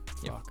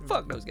 Yeah, fuck 'em.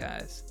 fuck those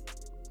guys.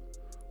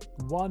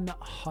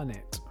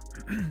 100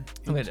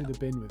 gonna- into the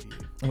bin with you.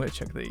 I'm going to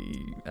check the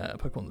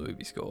Pokemon the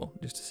movie score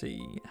just to see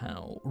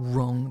how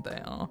wrong they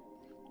are.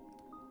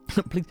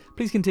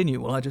 please continue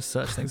while I just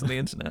search things on the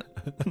internet.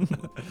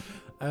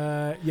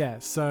 Yeah,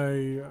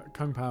 so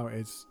Kung Pao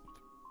is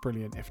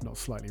brilliant, if not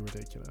slightly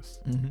ridiculous.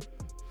 Mm-hmm.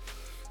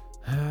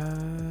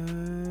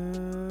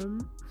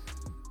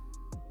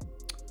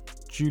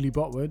 Julie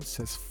Botwood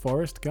says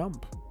Forrest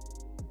Gump.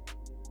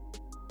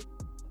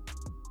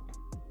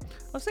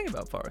 I was thinking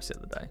about Forrest the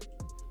other day.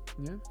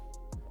 Yeah.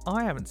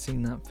 I haven't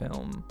seen that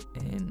film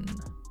in...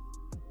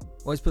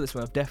 Well, let's put it this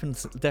way. I've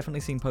definitely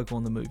seen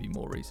Pokemon the movie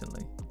more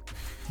recently.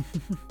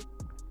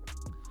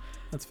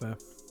 That's fair.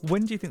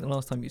 When do you think the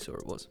last time you saw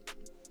it was?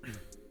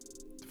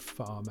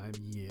 Far, man,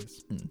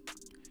 years.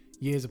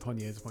 Years upon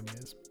years upon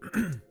years.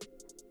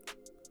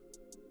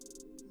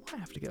 Might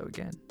have to go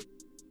again.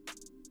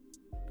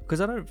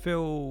 Because I don't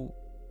feel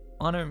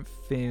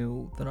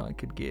that I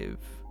could give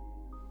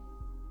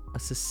a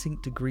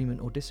succinct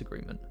agreement or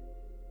disagreement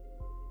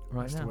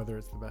right as now. to whether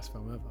it's the best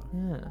film ever.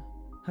 Yeah.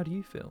 How do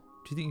you feel?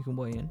 Do you think you can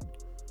weigh in?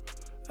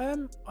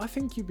 I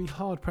think you'd be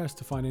hard pressed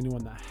to find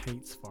anyone that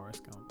hates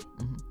Forrest Gump,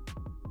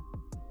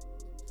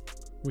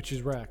 which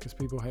is rare because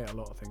people hate a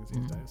lot of things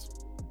these days.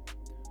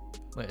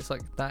 Well, it's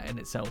like that in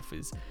itself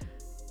is.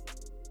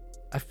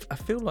 I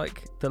feel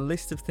like the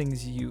list of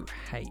things you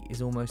hate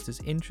is almost as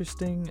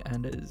interesting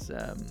and as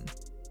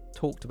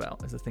talked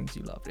about as the things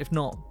you love, if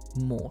not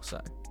more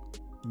so.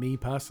 Me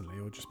personally,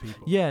 or just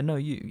people? Yeah, no,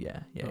 you.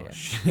 Yeah.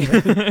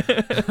 Shit.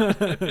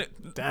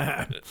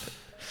 Damn.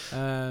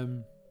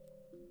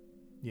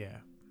 Yeah.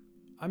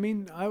 I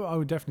mean, I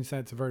would definitely say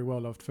it's a very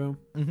well-loved film,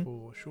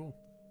 for sure.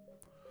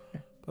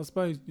 Yeah. I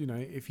suppose,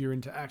 if you're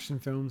into action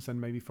films, then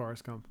maybe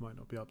Forrest Gump might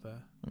not be up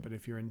there. But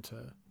if you're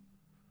into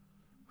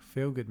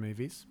feel-good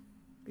movies,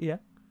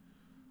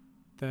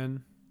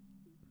 then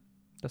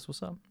that's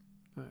what's up.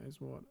 That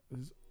is what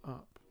is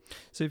up.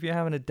 So if you're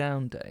having a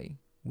down day,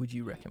 would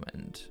you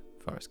recommend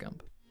Forrest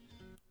Gump?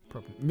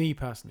 Probably. Me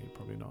personally,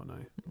 probably not, no.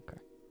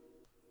 Okay.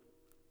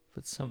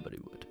 But somebody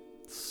would.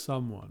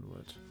 Someone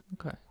would.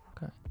 Okay.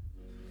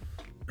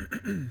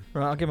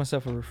 Right, I'll give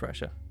myself a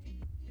refresher.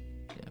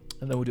 Yeah.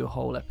 And then we'll do a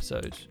whole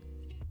episode.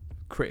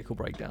 Critical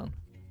breakdown.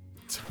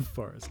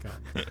 Forrest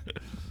Gump.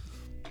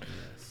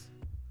 Yes.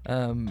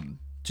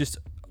 Just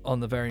on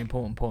the very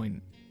important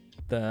point,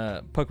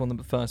 the Pokemon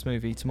the first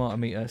movie, Tomato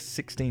Meter,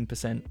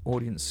 16%,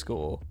 audience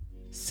score,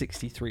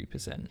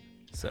 63%.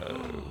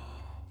 So,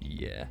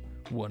 yeah,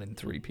 1 in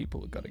 3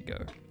 people have got to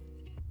go.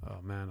 Oh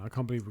man, I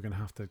can't believe we're going to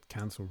have to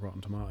cancel Rotten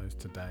Tomatoes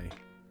today.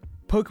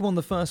 Pokemon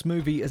the first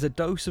movie is a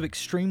dose of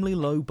extremely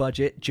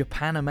low-budget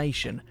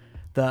Japanimation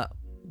that,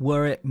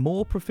 were it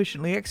more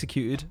proficiently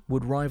executed,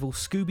 would rival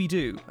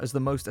Scooby-Doo as the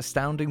most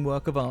astounding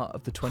work of art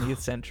of the 20th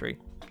century.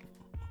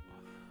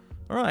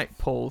 Alright,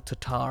 Paul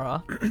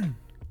Tatara.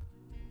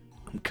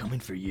 I'm coming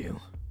for you.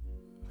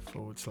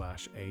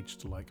 /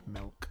 aged like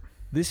milk.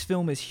 This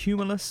film is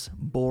humorless,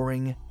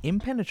 boring,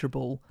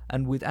 impenetrable,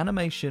 and with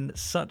animation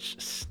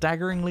such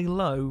staggering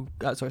low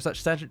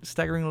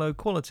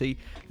quality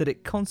that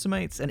it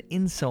consummates an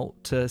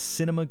insult to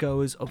cinema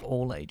goers of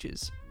all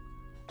ages.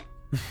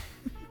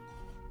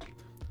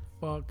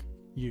 Fuck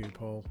you,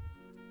 Paul.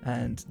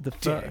 And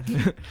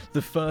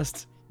the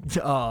first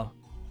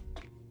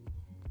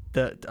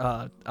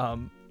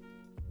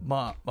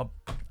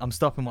I'm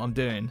stopping what I'm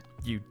doing,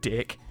 you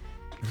dick.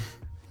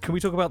 Can we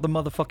talk about the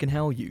motherfucking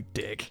hell, you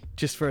dick?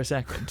 Just for a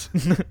second.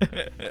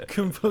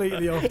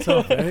 Completely off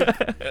topic.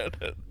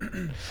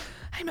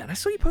 Hey man, I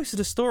saw you posted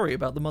a story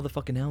about the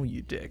motherfucking hell,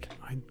 you dick.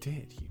 I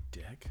did, you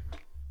dick.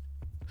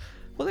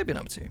 What have they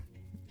been up to?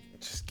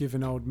 Just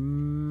giving old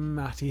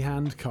Matty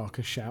Handcock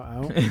a shout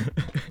out.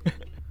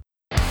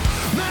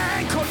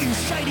 Man, caught you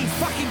shady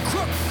fucking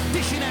crook,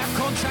 dishing out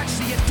contracts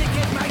to your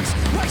dickhead mates,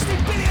 wasting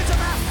billions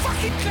of our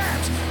fucking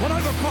clowns on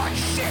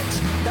overpriced shit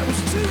that was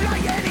too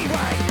late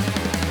anyway.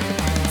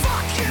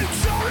 Fuck you,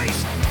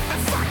 Tories,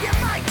 and fuck your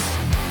mates.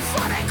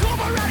 Fuck their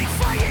corporate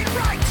fading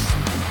rates.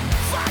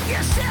 Fuck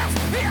yourself,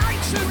 it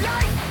ain't too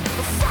late.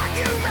 But fuck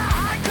you, Matt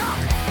Hancock,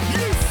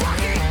 you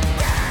fucking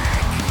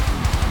dick.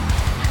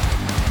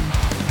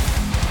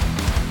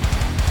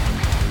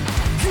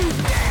 You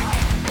dick.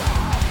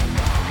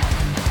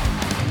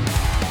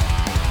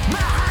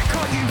 Matt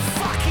Hancock, you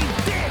fucking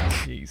dick.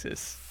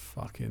 Jesus.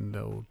 Fucking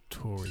little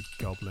Tory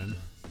goblin.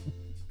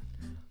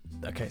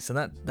 Okay, so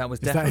that was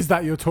Is definitely...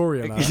 that your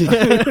Tory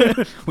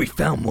alert? We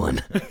found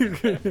one.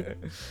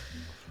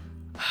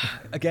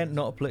 Again,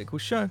 not a political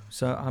show,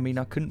 so I mean,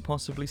 I couldn't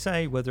possibly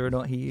say whether or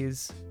not he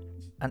is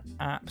an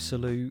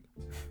absolute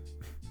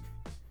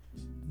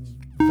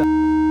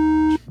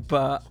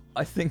but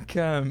I think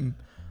I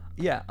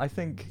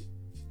think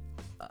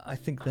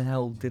the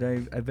Hell did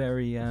a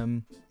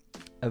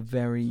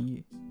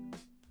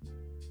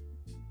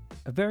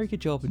very good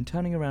job in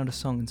turning around a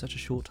song in such a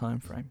short time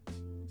frame.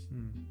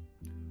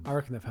 I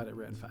reckon they've had it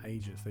written for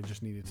ages. They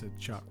just needed to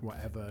chuck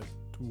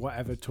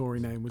whatever Tory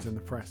name was in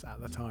the press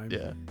at the time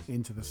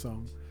into the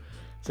song.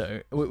 So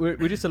we're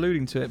just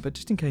alluding to it, but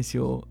just in case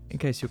you're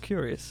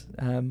curious,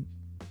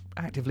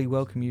 actively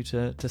welcome you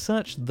to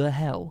search The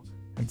Hell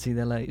and see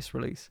their latest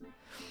release.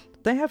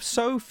 They have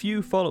so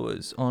few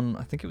followers on,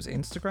 I think it was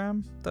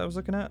Instagram that I was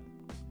looking at,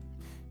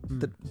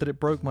 that it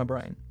broke my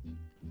brain.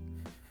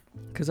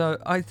 Because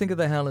I think of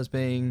The Hell as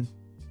being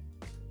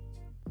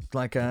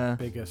like a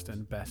biggest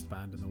and best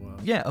band in the world.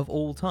 Yeah, of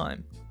all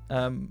time.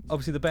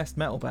 Obviously, the best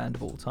metal band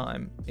of all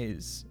time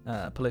is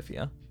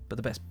Polyphia, but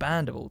the best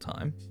band of all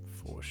time,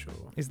 for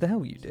sure, is The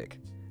Hell You Dick.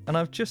 And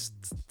I've just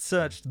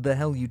searched The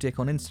Hell You Dick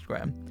on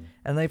Instagram,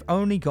 and they've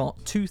only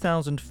got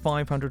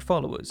 2,500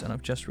 followers, and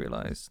I've just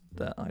realised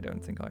that I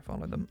don't think I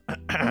follow them.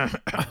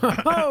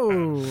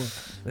 Oh,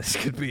 this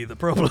could be the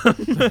problem.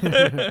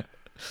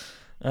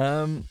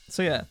 So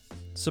yeah,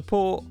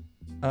 support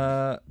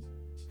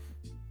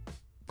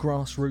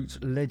grassroots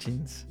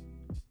legends.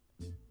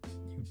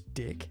 You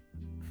dick.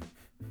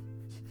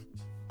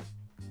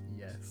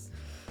 Yes.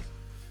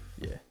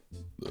 Yeah.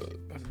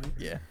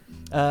 Yeah.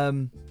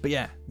 But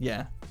yeah.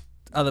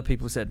 Other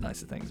people said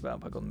nicer things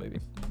about Bug on the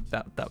Movie.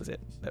 That was it.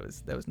 There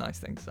was nice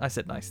things. I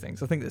said nice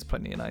things. I think there's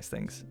plenty of nice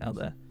things out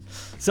there.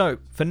 So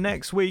for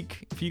next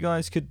week, if you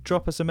guys could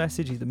drop us a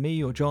message, either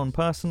me or John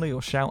personally, or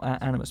shout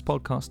at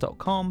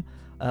animuspodcast.com,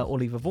 or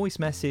leave a voice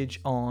message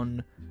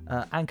on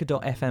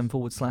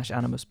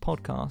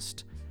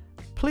anchor.fm/animuspodcast,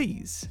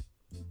 please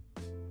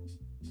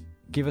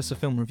give us a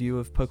film review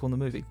of Pokemon the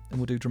Movie, and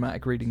we'll do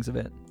dramatic readings of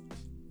it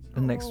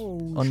on next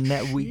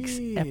week's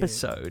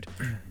episode.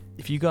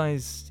 If you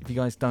guys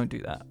don't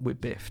do that, we're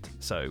biffed.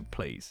 So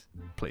please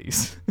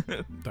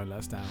don't let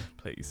us down,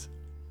 please.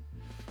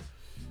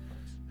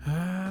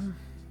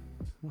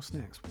 What's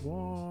next?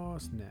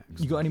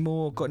 You got any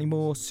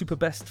more super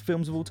best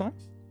films of all time?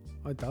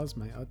 It does,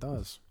 mate. It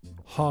does.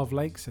 Harv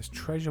Lake says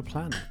Treasure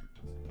Planet.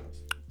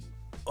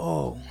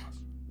 Oh.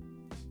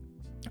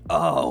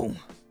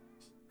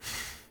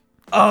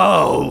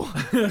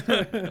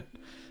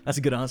 That's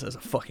a good answer. That's a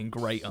fucking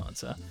great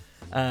answer.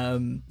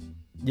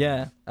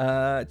 Yeah.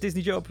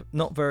 Disney Job,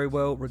 not very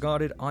well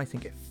regarded. I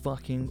think it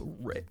fucking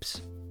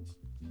rips.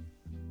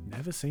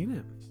 Never seen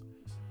it.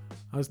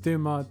 I was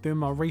doing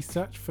my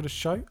research for the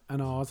show, and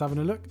I was having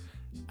a look,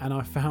 and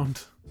I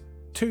found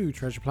 2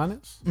 Treasure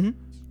Planets. Mm-hmm.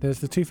 There's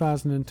the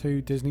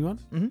 2002 Disney one,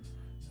 mm-hmm.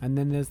 and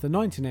then there's the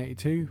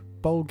 1982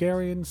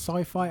 Bulgarian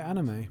sci-fi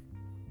anime.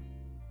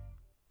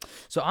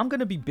 So I'm going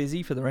to be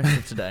busy for the rest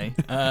of today.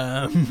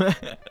 And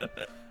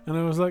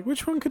I was like,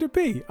 which one could it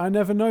be? I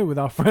never know with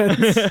our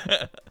friends.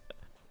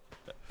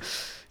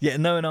 Yeah,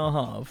 knowing our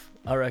half,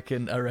 I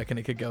reckon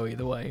it could go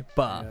either way.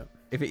 But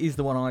if it is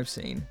the one I've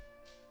seen,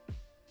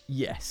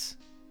 yes.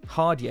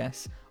 Hard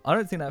yes. I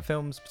don't think that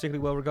film's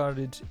particularly well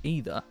regarded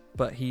either,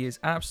 but he is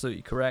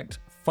absolutely correct.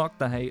 Fuck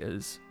the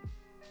haters.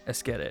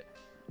 Let's get it.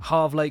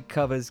 Harv Lake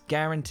covers,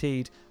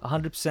 guaranteed,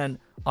 100%.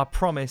 I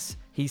promise.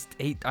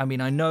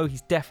 I know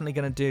he's definitely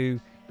going to do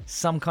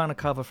some kind of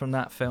cover from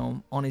that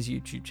film on his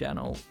YouTube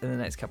channel in the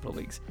next couple of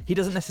weeks. He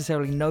doesn't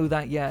necessarily know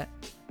that yet,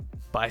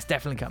 but it's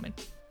definitely coming.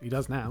 He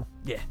does now.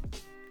 Yeah.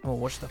 I'm going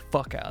to watch the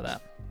fuck out of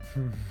that.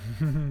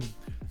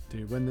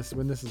 Dude, when this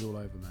is all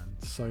over, man,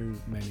 so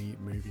many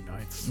movie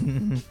nights.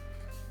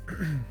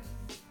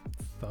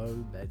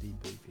 So many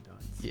movie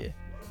nights. Yeah.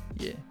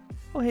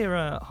 I'll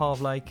hear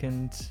Harv Lake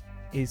and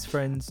his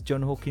friends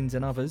John Hawkins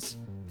and others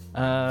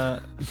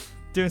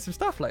doing some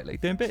stuff lately,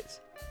 doing bits.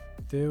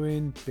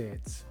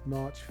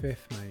 March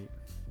 5th, mate.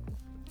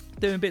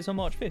 Doing bits on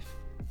March 5th.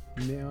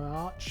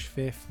 March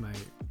 5th,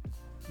 mate.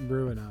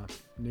 Ruiner,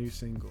 new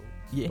single.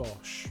 Yeah.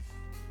 Bosh.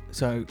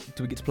 So,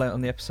 do we get to play it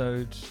on the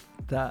episode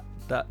that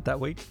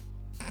week?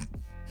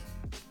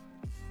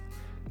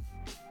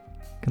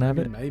 Can I have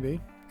it?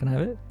 Maybe. Can I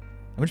have it?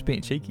 I'm just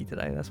being cheeky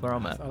today. That's where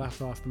I'm at. I'll have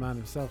to ask the man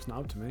himself. It's not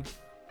up to me.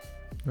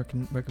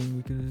 Reckon we could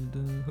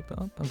hook that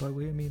up? And by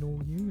we, I mean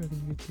all you.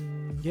 Reckon you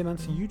could. Yeah, man.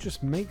 So you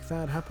just make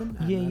that happen.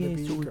 And yeah.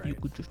 So if you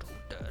could just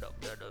hook that up,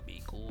 that'd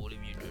be cool. If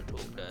you just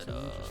hook that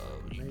up,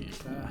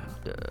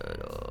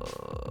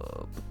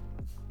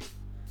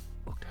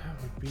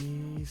 That would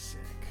be sick.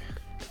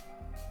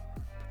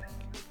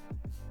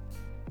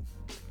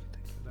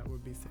 That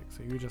would be sick.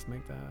 So you just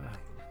make that.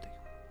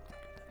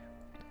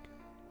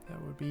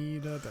 That would be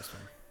the best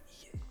one.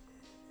 Yeah.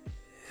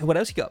 What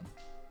else you got?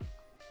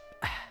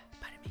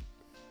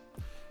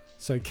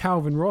 So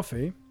Calvin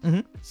Roffey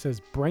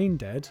says Brain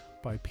Dead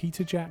by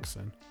Peter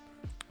Jackson.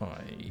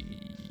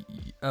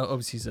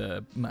 Obviously he's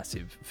a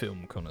massive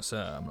film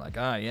connoisseur. I'm like,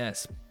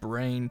 yes,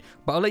 Brain.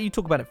 But I'll let you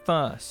talk about it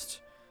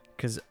first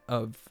because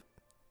of...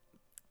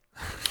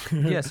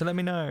 yeah, so let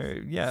me know.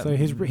 Yeah. So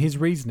his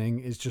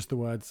reasoning is just the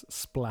words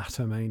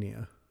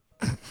splattermania.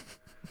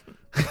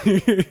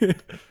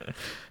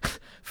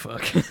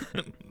 Fuck.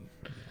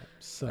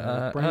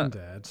 So Brain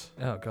Dead.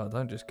 Oh god,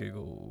 don't just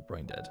Google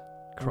Brain Dead.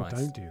 Christ. Oh,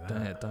 don't do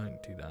that.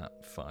 Don't do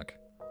that. Fuck.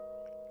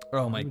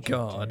 Oh my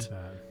god.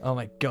 Oh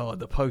my god,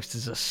 the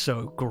posters are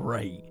so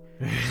great.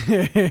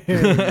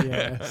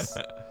 Yes.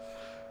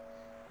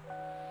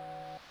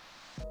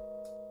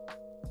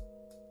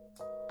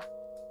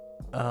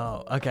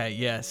 Oh, okay,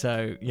 yeah,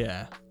 so,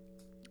 yeah.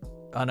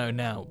 I know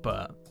now,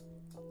 but...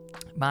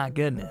 My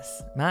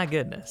goodness.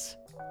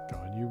 Go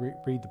on, you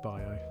read the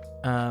bio.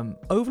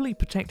 Overly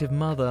protective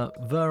mother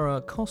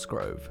Vera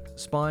Cosgrove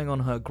spying on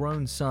her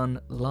grown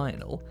son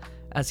Lionel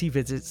as he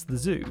visits the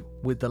zoo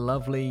with the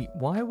lovely...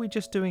 Why are we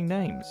just doing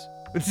names?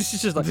 This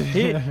is just like,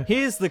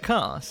 here's the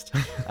cast.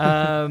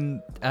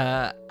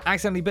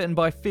 Accidentally bitten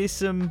by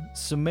fearsome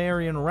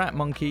Sumerian rat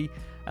monkey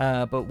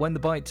But when the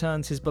bite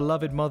turns his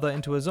beloved mother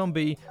into a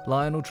zombie,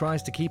 Lionel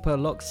tries to keep her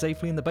locked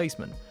safely in the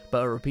basement.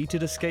 But her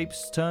repeated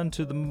escapes turn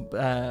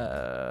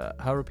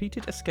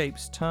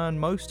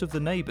most of the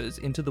neighbours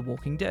into the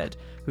Walking Dead,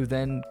 who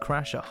then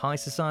crash a high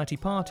society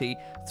party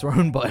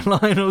thrown by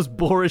Lionel's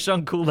boorish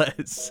Uncle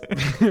Les.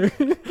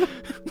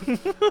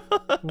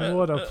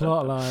 What a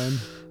plot line.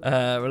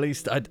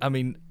 Released. I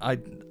think I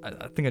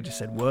just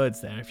said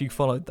words there. If you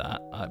followed that,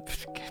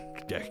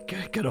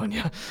 good on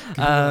you.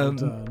 Well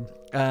done.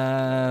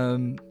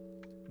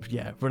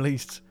 Yeah,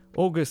 released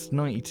August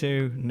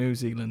 '92, New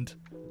Zealand.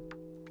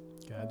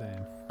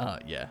 Goddamn.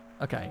 Yeah.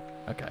 Okay.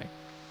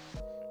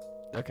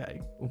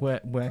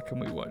 Where can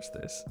we watch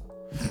this?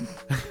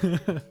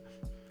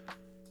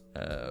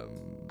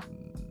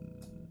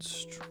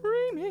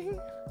 Streaming.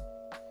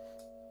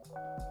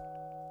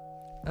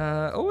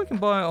 Or we can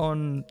buy it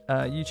on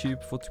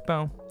YouTube for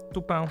 £2.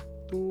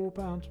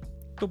 £2.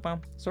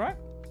 It's alright.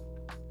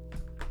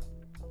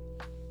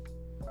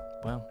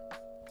 Well,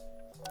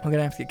 we're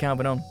gonna have to get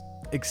Calvin on.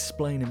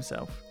 Explain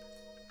himself.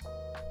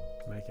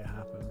 Make it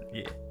happen.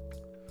 Yeah.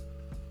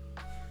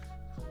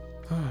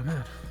 Oh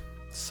man.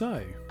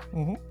 So,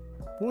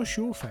 what's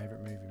your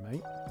favourite movie,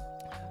 mate?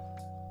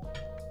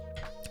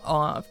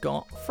 I've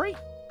got 3.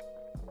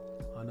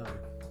 I know.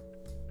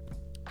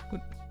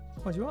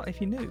 Why'd you ask?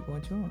 If you knew,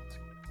 why'd you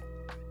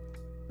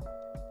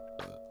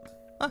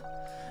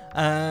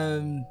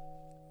ask?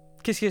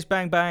 Kiss Kiss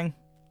Bang Bang,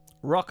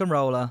 Rock and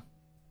Roller,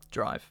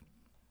 Drive.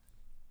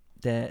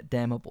 They're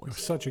my boys. You're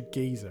such a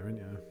geezer, aren't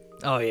you?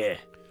 Oh yeah,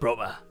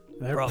 proper.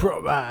 They're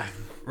Proper. proper.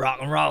 Rock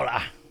and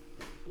Roller.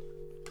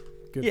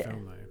 Good Yeah.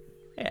 film, though.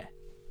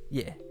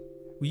 Yeah.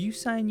 Were you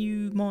saying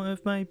you might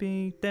have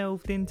maybe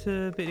delved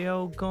into a bit of the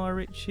old Guy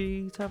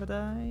Ritchie type of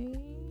day?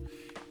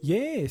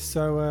 Yeah,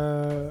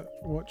 so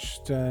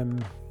watched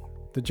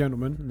The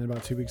Gentleman, and then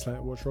about 2 weeks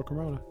later watched Rock and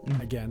Roller.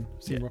 Again,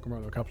 seen Yeah. Rock and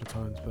Roller a couple of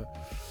times, but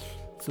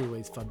it's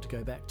always fun to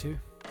go back to.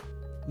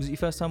 Was it your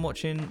first time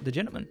watching The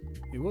Gentleman?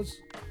 It was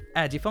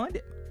How'd you find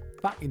it?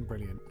 fucking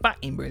brilliant.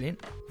 Fucking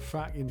brilliant.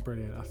 Fucking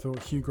brilliant. I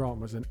thought Hugh Grant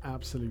was an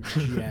absolute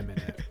gem in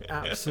it.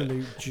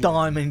 Absolute gem.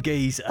 Diamond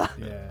Geezer.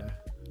 Yeah.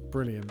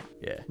 Brilliant.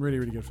 Yeah. Really,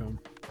 really good film.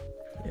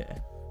 Yeah.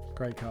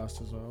 Great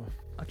cast as well.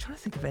 I'm trying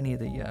to think of any of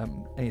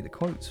the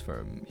quotes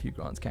from Hugh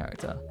Grant's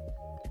character.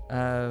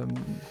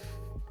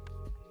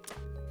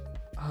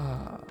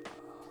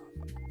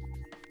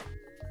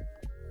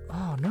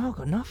 Oh no, I've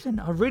got nothing.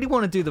 I really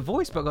want to do the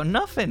voice, but I've got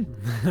nothing.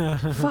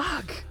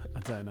 Fuck. I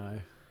don't know.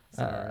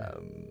 Sorry.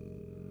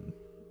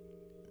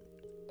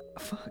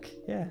 Fuck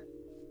yeah.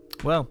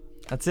 Well,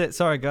 that's it.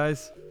 Sorry,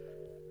 guys.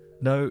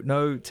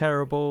 No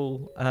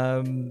terrible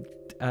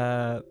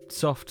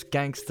soft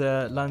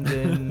gangster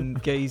London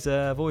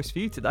geezer voice for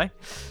you today.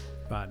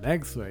 But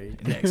next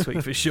week, Next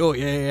week for sure.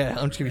 Yeah.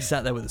 I'm just gonna be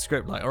sat there with a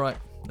script, like, all right,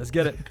 let's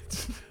get it.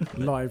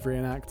 live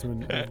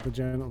reenactment of The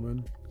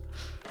Gentleman.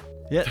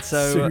 Yeah.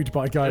 So Sued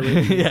by Guy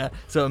Ritchie. yeah.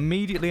 So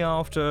immediately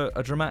after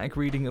a dramatic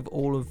reading of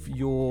all of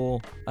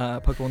your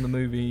Pokemon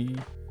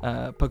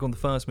the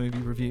first movie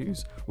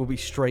reviews, we'll be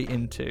straight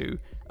into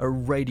a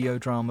radio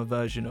drama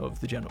version of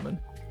The Gentleman.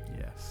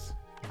 Yes.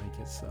 Make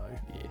it so.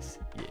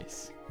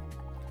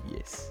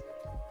 Yes.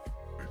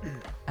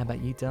 How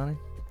about you, darling?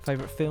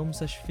 Favourite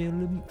films /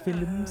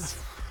 films?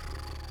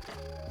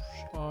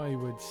 I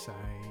would say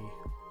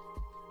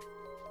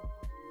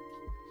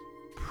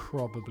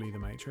probably The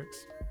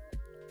Matrix.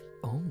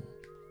 Oh.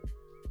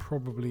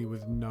 Probably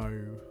with no...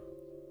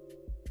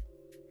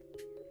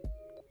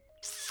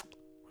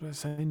 Would I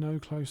say no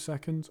close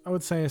second? I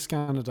would say a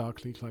Scanner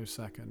Darkly close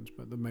second,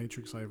 but The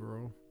Matrix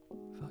overall.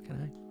 Fucking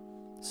A.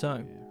 So,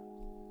 Yeah.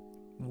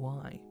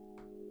 why?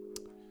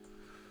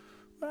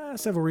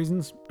 Several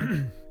reasons.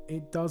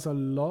 It does a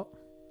lot.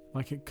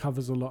 Like, it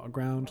covers a lot of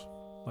ground.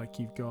 Like,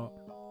 you've got...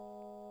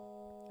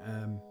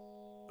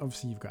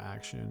 obviously, you've got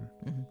action.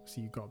 Mm-hmm. So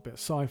you've got a bit of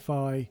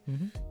sci-fi.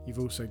 Mm-hmm. You've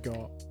also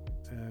got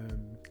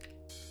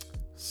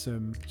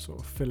some sort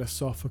of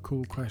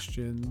philosophical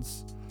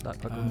questions. That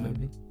Pokemon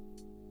movie.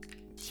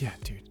 Yeah,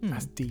 dude,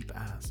 that's deep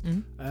as.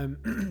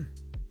 Mm-hmm.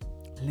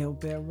 A little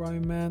bit of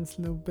romance,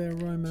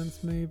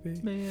 maybe.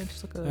 Yeah,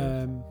 just like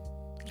a...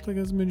 Just like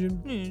a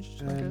smidgen. yeah,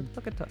 just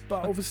like a touch.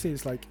 But obviously,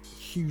 it's like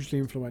hugely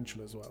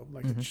influential as well.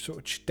 Like, it sort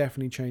of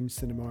definitely changed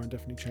cinema and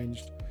definitely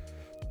changed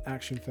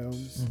action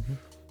films.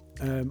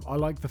 I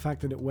like the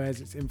fact that it wears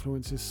its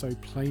influences so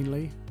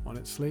plainly on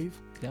its sleeve.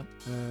 Yep.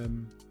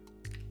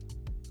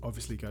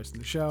 Obviously, Ghost in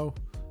the Shell.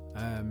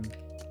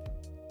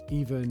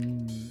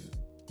 Even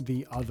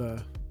the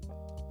other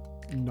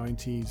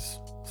 90s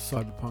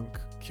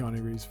cyberpunk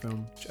Keanu Reeves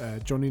film,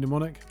 Johnny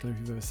Mnemonic. I don't know if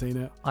you've ever seen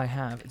it. I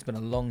have. It's been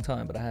a long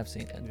time, but I have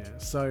seen it. Yeah,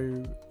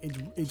 so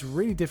it's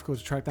really difficult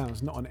to track down.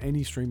 It's not on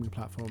any streaming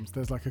platforms.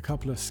 There's like a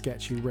couple of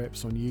sketchy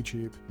rips on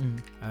YouTube.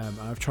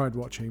 I've tried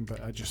watching,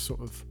 but I just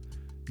sort of...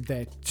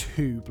 They're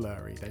too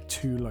blurry. They're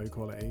too low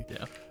quality.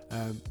 Yeah.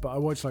 But I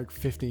watched like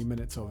 15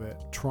 minutes of it,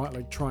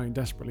 trying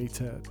desperately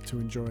to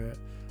enjoy it.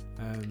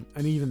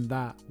 And even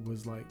that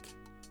was like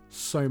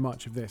so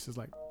much of this is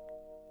like,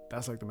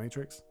 that's like The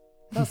Matrix.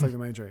 That's like The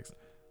Matrix.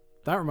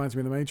 That reminds me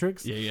of The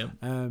Matrix. Yeah.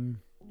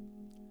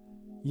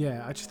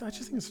 Yeah, I just think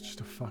it's just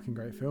a fucking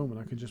great film, and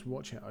I could just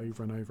watch it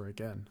over and over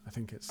again. I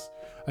think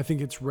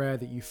it's rare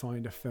that you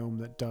find a film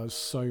that does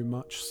so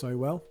much so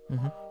well.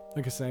 Mm-hmm.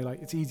 Like I say, like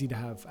it's easy to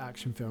have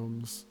action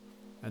films,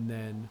 and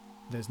then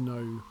there's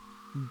no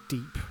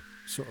deep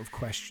sort of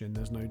question.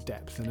 There's no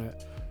depth in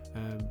it.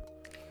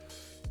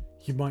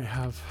 You might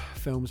have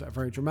films that are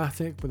very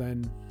dramatic, but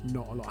then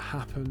not a lot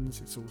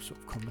happens. It's all sort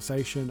of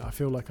conversation. I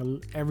feel like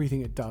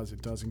everything it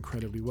does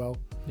incredibly well.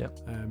 Yep.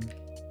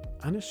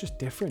 And it's just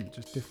different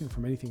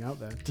from anything out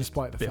there,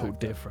 despite the fact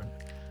different.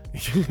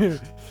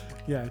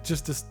 Yeah,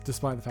 just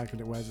despite the fact that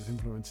it wears its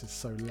influences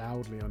so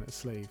loudly on its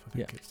sleeve. I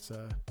think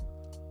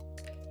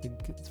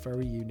it's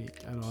very unique,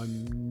 and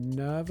I'm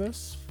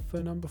nervous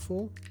for number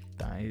 4.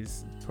 That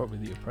is probably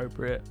the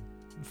appropriate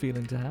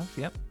feeling to have.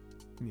 Yep.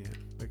 Yeah,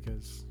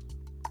 because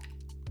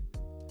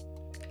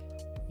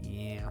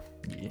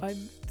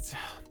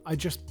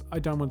I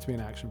don't want to be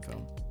an action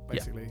film,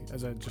 basically.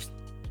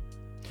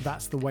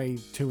 That's the way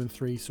 2 and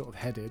 3 sort of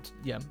headed.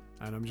 Yeah.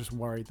 And I'm just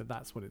worried that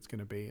that's what it's going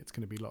to be. It's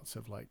going to be lots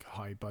of like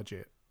high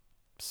budget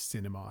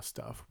cinema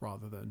stuff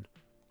rather than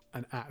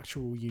an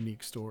actual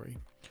unique story.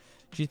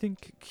 Do you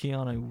think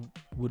Keanu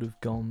would have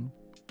gone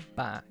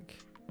back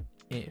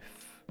if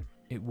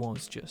it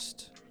was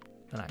just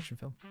an action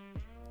film?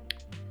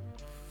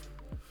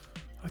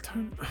 I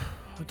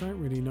don't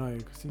really know,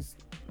 because he's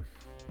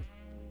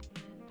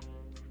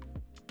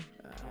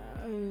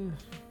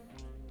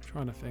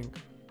trying to think.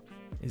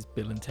 Is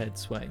Bill and Ted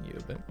swaying you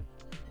a bit?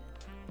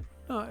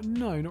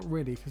 No, not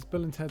really, because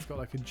Bill and Ted's got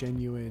like a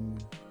genuine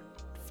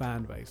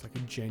fan base, like a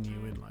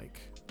genuine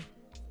like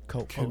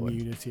cult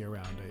community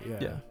around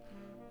it. Yeah.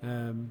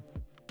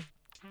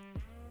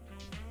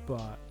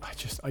 But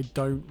I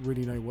don't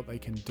really know what they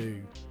can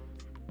do,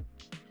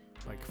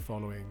 like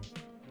following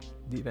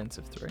the events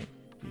of 3.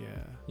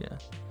 Yeah.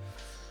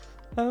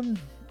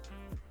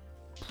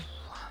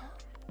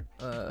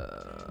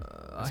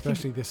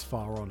 Especially this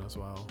far on as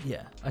well.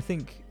 Yeah, I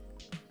think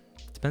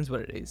it depends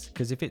what it is,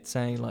 because if it's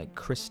a like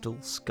Crystal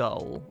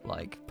Skull,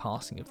 like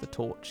passing of the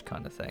torch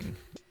kind of thing,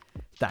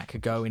 that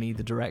could go in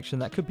either direction.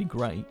 That could be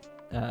great,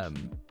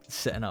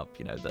 setting up,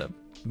 the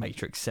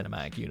Matrix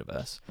cinematic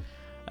universe,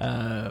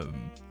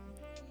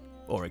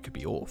 or it could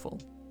be awful.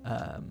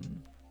 I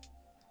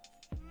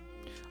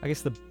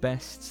guess the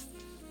best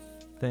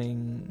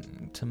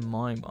thing to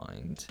my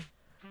mind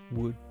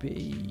would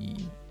be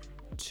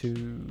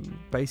to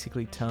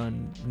basically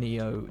turn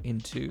Neo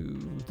into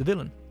the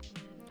villain.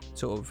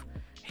 Sort of,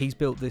 he's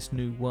built this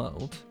new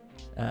world,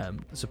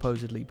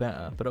 supposedly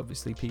better, but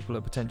obviously people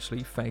are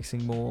potentially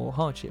facing more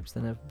hardships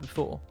than ever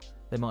before.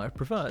 They might have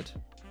preferred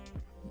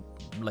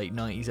late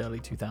 90s, early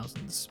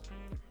 2000s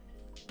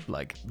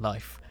like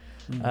life.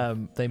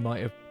 They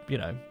might have,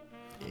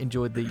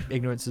 enjoyed the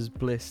ignorance is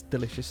bliss,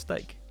 delicious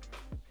steak.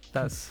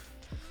 That's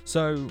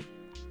so.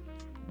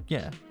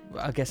 Yeah,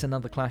 I guess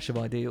another clash of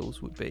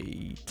ideals would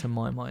be, to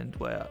my mind,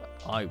 where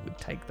I would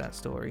take that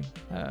story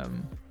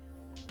and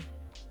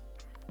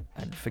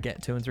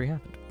forget 2 and 3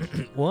 happened.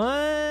 What?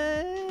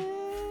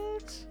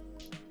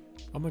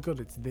 Oh my god,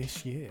 it's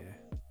this year.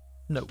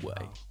 No way.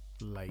 Oh,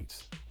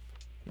 late.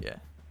 Yeah.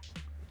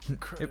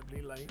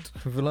 Incredibly late.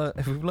 If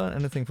we've learned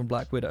anything from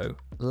Black Widow,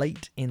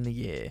 late in the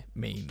year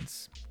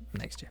means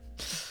next year.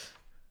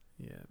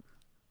 Yeah.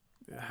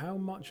 How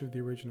much of the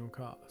original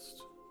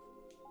cast?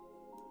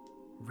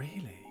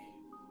 Really?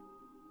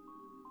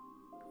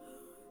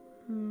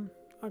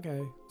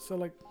 Okay, so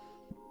like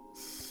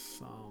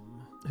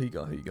some. Who you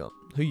got?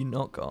 Who you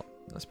not got?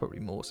 That's probably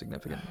more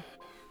significant.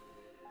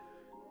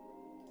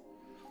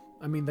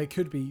 I mean, they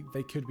could be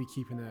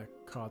keeping their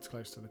cards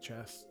close to the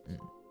chest.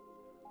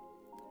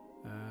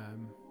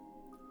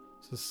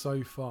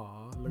 So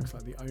far, it looks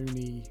like the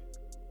only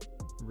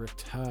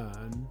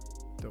return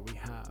that we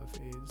have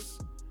is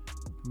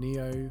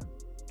Neo,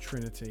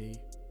 Trinity,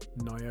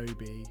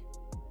 Niobe,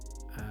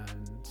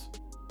 and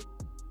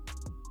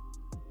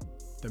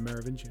the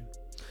Merovingian.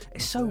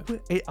 It's so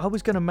weird. I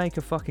was going to make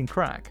a fucking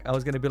crack. I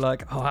was going to be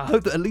like, I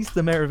hope that at least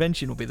the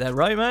Merovingian will be there,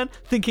 right, man?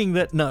 Thinking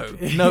that no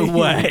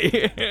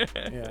way.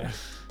 Yeah.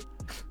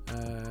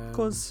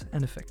 Cause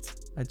and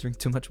effect. I drink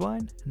too much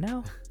wine, and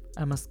now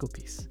I must go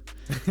peace.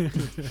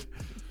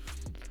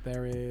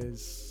 There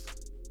is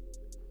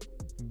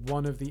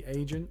one of the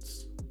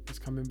agents is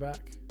coming back.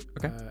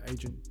 Okay.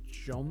 Agent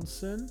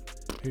Johnson,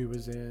 who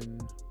was in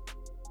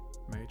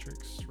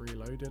Matrix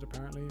Reloaded,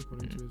 apparently,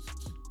 according to his.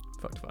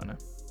 Fucked if I know.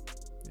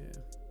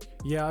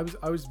 Yeah,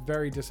 I was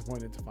very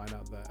disappointed to find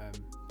out that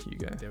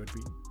Hugo. there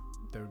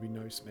would be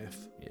no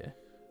Smith. Yeah.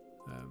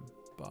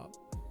 But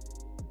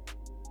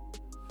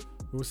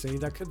we'll see.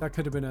 That could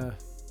have been a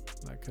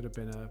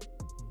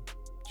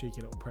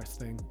cheeky little press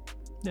thing.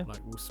 Yeah. Like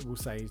we'll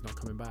say he's not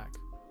coming back.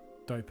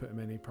 Don't put him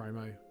in any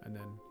promo, and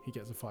then he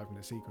gets a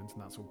 5-minute sequence,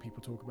 and that's all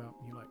people talk about.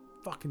 And you're like,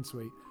 fucking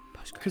sweet.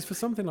 Because for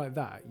something like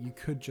that, you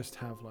could just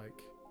have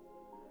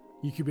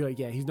you could be like,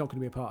 yeah, he's not going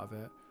to be a part of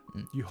it.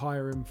 You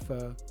hire him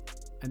for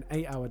an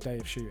 8-hour day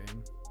of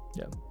shooting.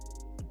 Yeah.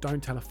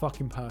 Don't tell a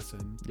fucking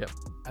person. Yep.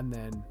 And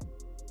then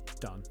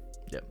done.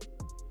 Yep.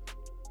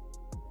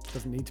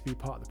 Doesn't need to be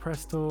part of the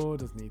press tour.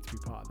 Doesn't need to be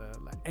part of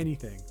the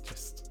anything.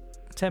 Just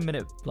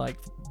 10-minute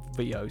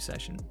VO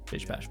session,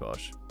 bish bash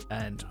bosh,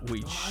 and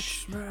we'd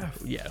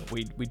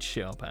we'd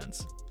shit our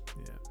pants.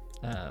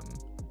 Yeah.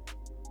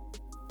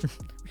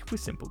 We're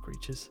simple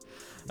creatures.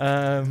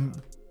 But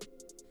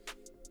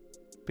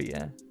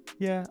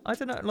yeah, I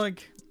don't know.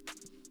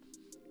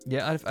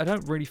 I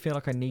don't really feel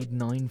like I need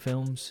 9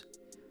 films,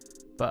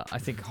 but I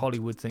think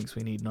Hollywood thinks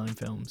we need 9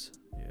 films.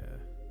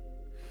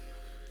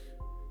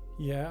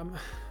 Yeah.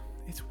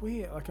 It's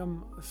weird.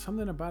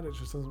 Something about it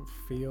just doesn't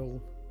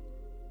feel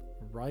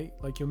right.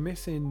 Like you're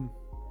missing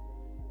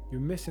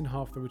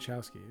half the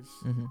Wachowskis,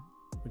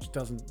 which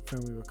doesn't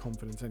fill me with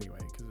confidence anyway,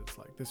 because it's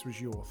like, this was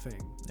your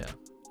thing. Yeah.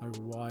 Like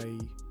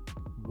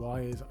why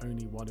is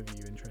only one of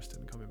you interested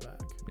in coming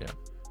back? Yeah.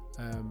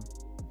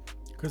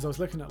 Because I was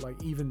looking at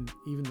even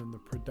on the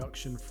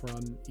production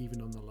front,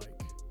 even on the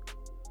like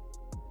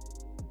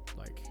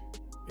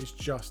it's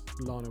just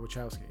Lana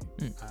Wachowski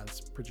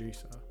as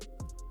producer.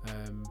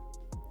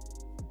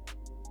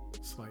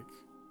 It's like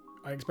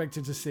I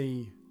expected to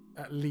see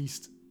at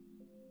least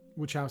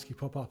Wachowski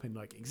pop up in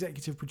like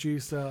executive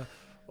producer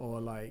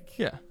or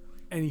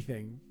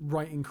anything,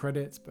 writing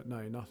credits, but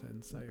no,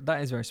 nothing. So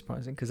that is very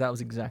surprising, because that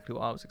was exactly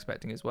what I was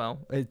expecting as well.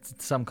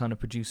 It's some kind of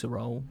producer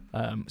role.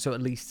 So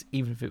at least,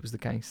 even if it was the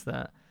case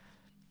that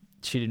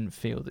she didn't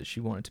feel that she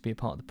wanted to be a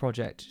part of the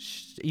project,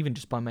 even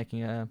just by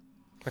making a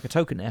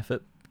token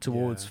effort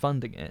towards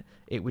funding it,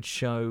 it would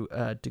show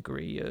a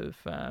degree of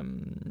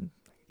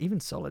even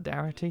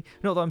solidarity.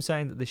 Not that I'm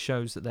saying that this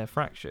shows that they're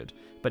fractured,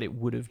 but it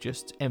would have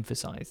just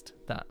emphasized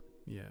that.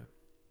 Yeah.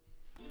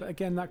 But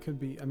again, that could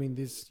be,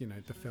 this,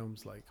 the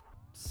film's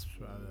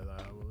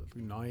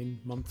 9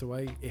 months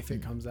away if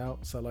it comes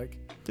out. So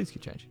things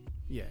could change.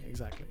 Yeah,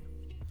 exactly.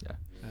 Yeah.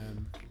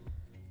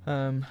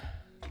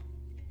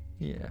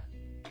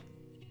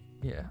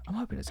 Yeah. I'm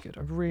hoping it's good.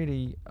 I've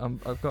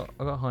got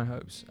high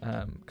hopes.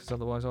 Because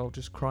otherwise I'll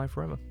just cry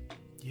forever.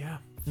 Yeah,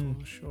 for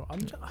sure.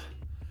 I'm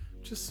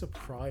just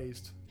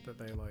surprised that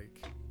they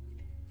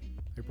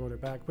brought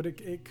it back, but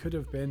it could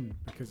have been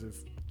because of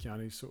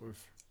Keanu's sort of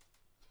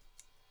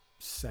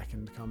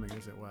second coming,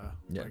 as it were.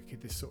 Yeah.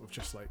 This sort of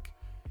just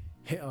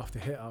hit after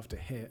hit after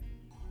hit.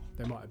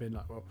 They might have been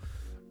well,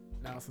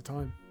 now's the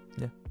time.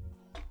 Yeah.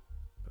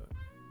 But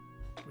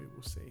we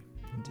will see.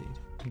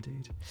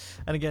 Indeed.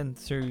 And again,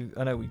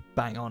 I know we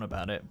bang on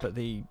about it, but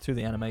through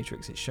the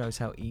Animatrix, it shows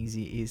how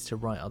easy it is to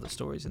write other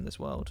stories in this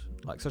world.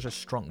 Such a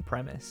strong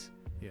premise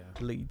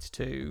leads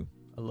to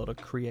a lot of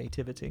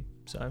creativity.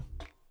 So,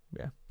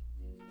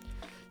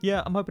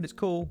 yeah, I'm hoping it's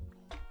cool.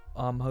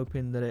 I'm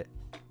hoping that it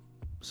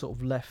sort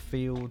of left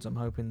fields. I'm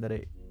hoping that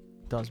it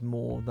does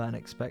more than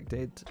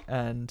expected,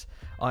 and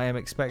I am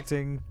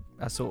expecting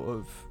a sort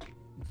of,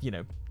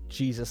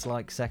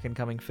 Jesus-like second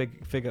coming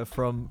figure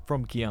from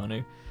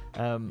Keanu,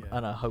 and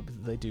I hope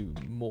that they do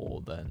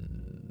more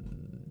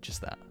than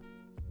just that,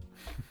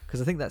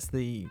 because I think that's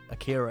the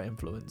Akira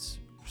influence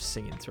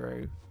singing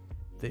through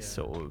this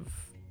sort of,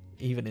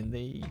 even in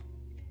the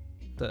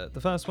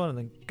first one, and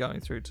then going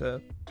through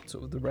to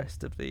sort of the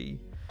rest of the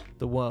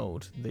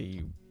world,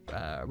 the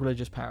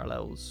religious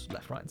parallels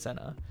left, right, and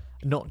center.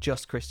 Not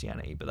just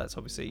Christianity, but that's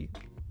obviously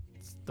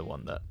the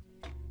one that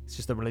it's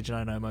just the religion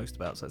I know most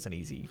about, so it's an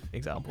easy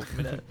example for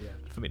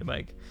me to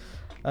make.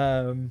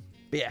 But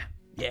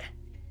yeah.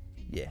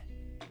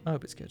 I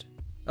hope it's good.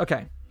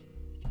 Okay,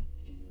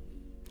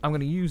 I'm going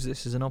to use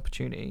this as an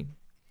opportunity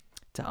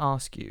to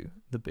ask you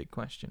the big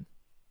question.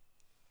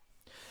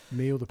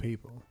 Me or the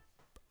people?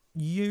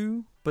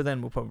 You, but then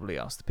we'll probably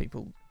ask the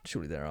people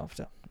shortly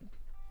thereafter.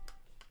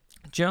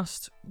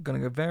 Just gonna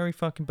go very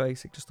fucking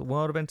basic, just the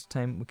world of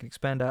entertainment. We can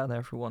expand out of there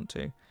if we want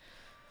to,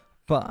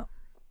 but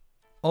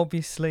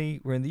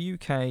obviously we're in the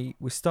UK.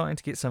 We're starting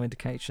to get some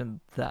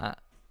indication that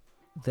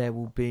there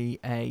will be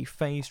a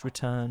phased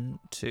return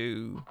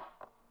to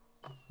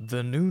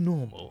the new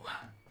normal.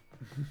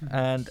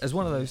 And as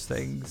one of those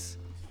things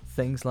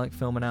like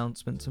film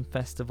announcements and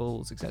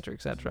festivals,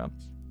 etc.,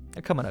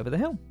 are coming over the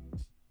hill.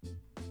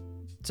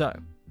 So,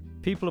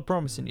 people are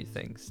promising you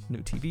things. New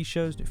TV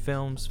shows, new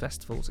films,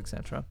 festivals,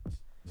 etc.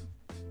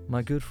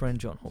 My good friend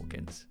John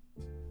Hawkins,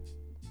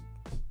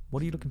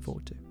 what are you looking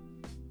forward to?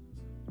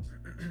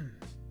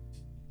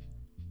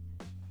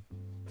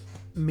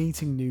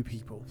 Meeting new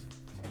people.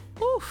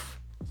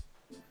 Oof.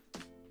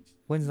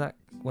 When's that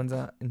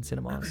in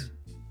cinemas?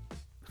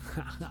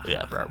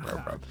 Yeah, bro.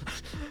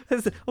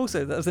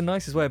 Also, that was the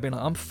nicest way of being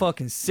like, I'm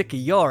fucking sick of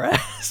your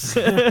ass.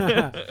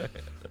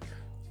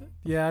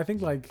 Yeah, I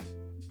think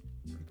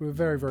we were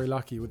very, very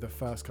lucky with the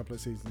first couple of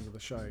seasons of the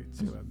show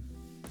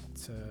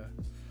to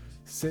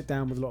sit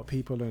down with a lot of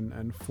people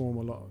and form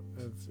a lot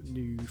of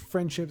new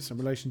friendships and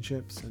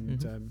relationships,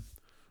 and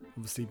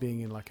obviously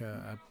being in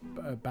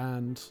a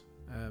band,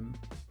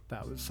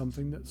 that was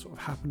something that sort of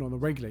happened on the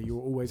regular. You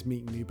were always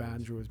meeting new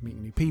bands, you're always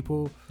meeting new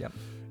people,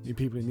 new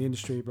people in the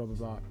industry, blah blah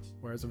blah.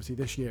 Whereas obviously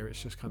this year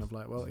it's just kind of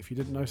well, if you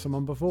didn't know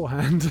someone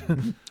beforehand,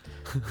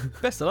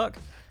 best of luck.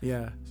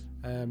 Yeah.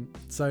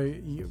 So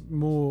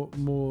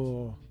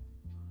more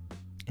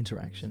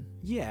interaction.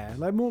 Yeah,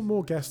 like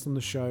more guests on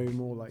the show,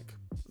 more like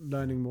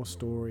learning more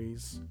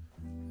stories,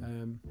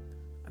 and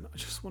I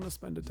just want to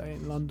spend a day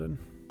in London.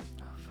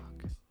 Oh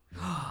fuck!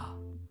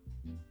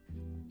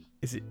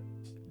 Is it?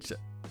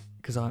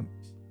 Because I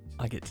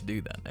get to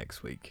do that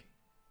next week.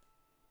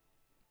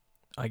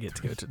 I get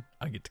to go to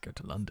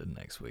London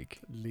next week,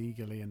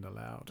 Legally and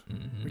allowed.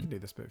 Mm-hmm. We can do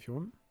this bit if you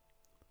want.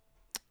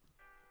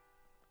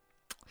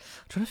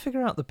 I'm trying to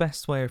figure out the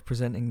best way of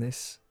presenting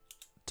this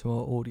to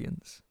our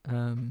audience.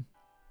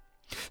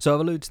 So I've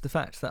alluded to the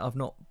fact that I've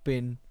not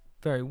been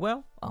very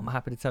well. I'm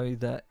happy to tell you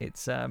that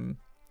it's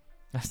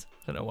I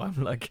don't know why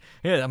I'm like,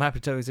 yeah, I'm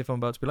happy to tell you as if I'm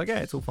about to be like, yeah,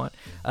 it's all fine.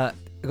 I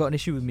got an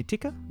issue with my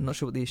ticker. I'm not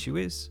sure what the issue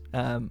is.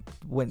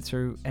 Went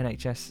through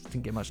NHS,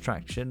 didn't get much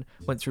traction.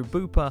 Went through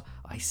Bupa.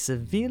 I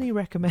severely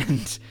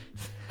recommend,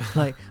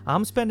 like,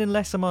 I'm spending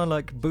less on my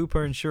like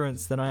Bupa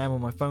insurance than I am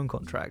on my phone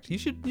contract. You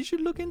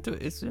should look into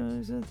it. It's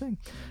a thing.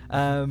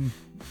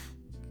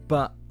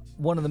 But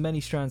one of the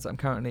many strands that I'm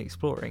currently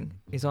exploring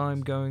is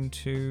I'm going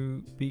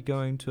to be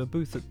going to a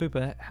booth at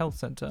Bupa Health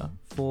Centre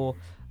for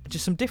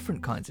just some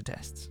different kinds of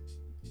tests.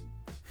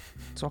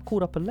 So I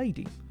called up a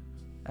lady.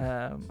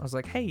 I was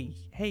like, hey,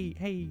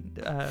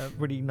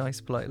 really nice,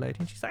 polite lady.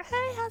 And she's like,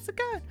 hey, how's it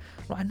going?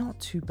 Right, not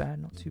too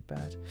bad.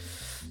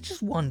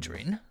 Just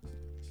wondering,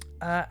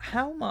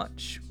 how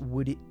much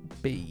would it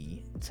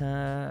be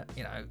to,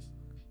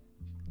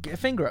 get a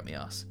finger up my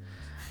ass?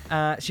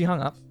 She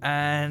hung up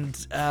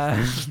and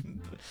I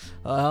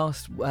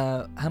asked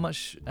how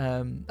much.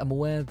 I'm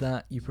aware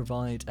that you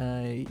provide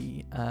a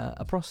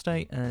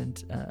prostate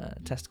and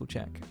testicle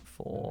check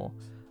for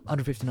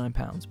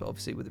 £159, but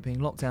obviously with it being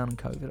lockdown and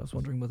COVID, I was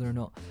wondering whether or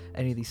not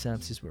any of these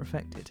services were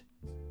affected.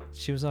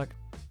 She was like,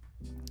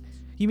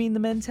 you mean the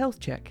men's health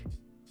check?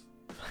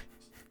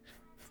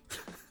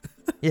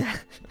 Yeah.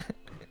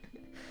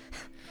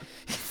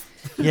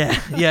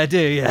 yeah, I do,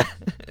 yeah.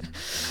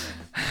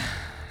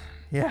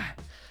 Yeah.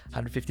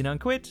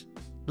 £159,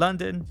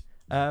 London,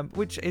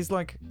 which is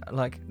like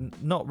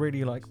not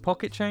really like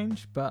pocket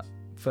change, but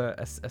for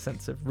a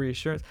sense of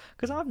reassurance,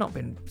 because I've not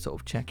been sort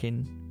of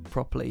checking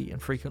properly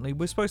and frequently.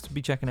 We're supposed to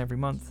be checking every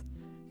month.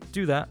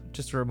 Do that,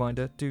 just a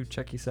reminder, do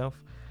check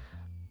yourself.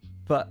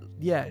 But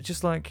yeah,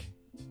 just like,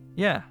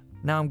 yeah,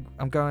 now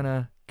I'm going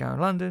to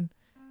London,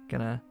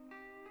 gonna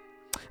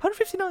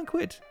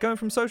 £159 going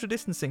from social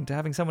distancing to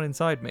having someone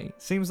inside me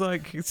seems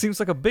like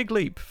a big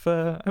leap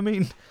for, I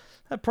mean,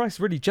 that price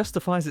really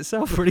justifies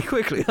itself pretty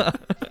quickly.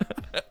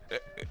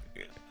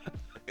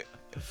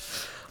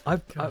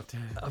 I've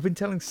been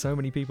telling so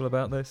many people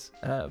about this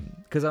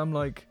because I'm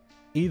like,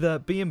 either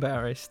be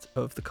embarrassed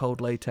of the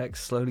cold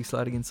latex slowly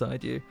sliding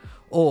inside you,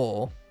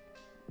 or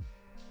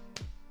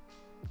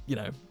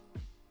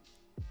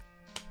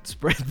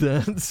spread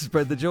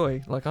the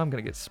joy. Like, I'm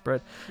gonna get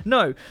spread.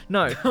 No.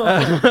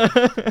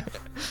 The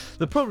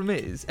problem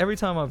is, every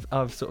time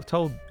I've sort of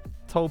told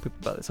people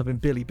about this, I've been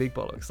Billy Big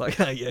Bollocks, like,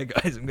 oh, yeah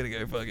guys, I'm gonna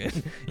go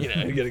fucking,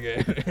 I'm gonna go.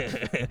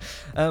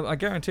 I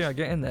guarantee I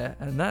get in there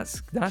and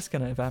that's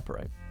gonna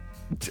evaporate.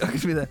 I'm gonna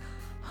be there,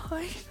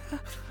 hi,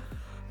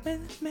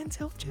 men's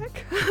health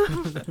check.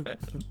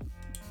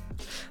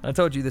 I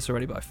told you this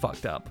already, but I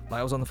fucked up.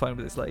 I was on the phone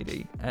with this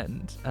lady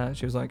and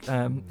she was like,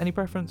 any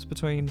preference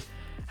between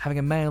having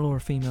a male or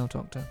a female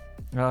doctor?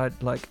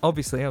 Like,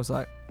 obviously I was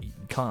like, you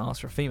can't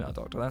ask for a female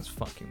doctor, that's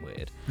fucking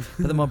weird.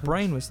 But then my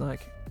brain was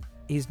like,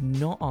 is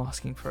not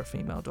asking for a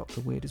female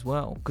doctor weird as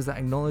well? Because that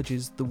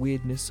acknowledges the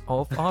weirdness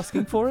of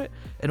asking for it.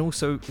 And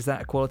also, is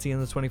that equality in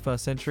the 21st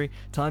century?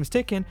 Time's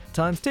ticking.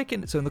 So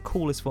in the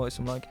coolest voice,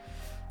 I'm like,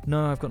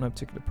 no, I've got no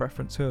particular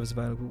preference. Whoever's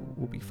available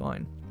will be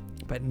fine.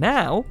 But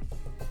now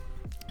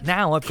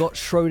I've got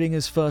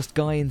Schrodinger's first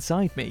guy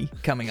inside me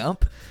coming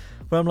up,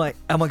 where I'm like,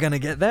 am I going to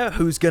get there?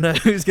 Who's gonna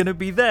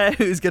be there?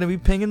 Who's going to be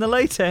pinging the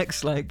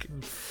latex?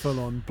 Like, full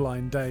on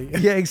blind date.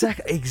 Yeah,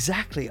 exactly.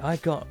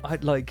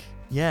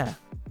 Yeah.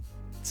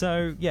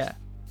 So, yeah,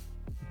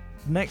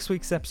 next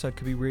week's episode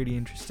could be really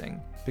interesting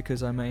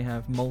because I may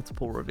have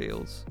multiple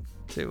reveals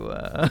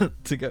to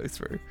go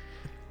through.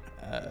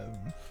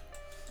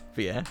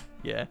 But yeah.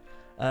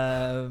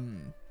 I've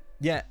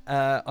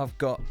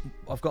got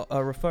a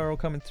referral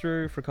coming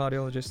through for a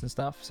cardiologist and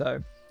stuff.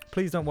 So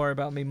please don't worry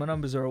about me. My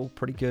numbers are all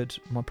pretty good.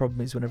 My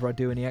problem is whenever I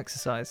do any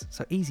exercise.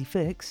 So easy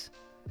fix.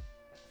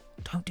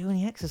 Don't do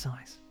any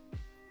exercise.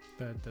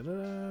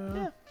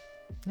 Da-da-da.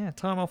 Yeah,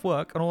 time off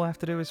work and all I have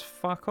to do is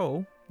fuck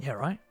all. Yeah,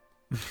 right.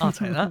 I'll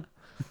take that.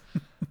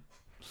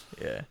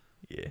 Yeah.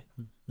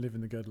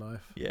 Living the good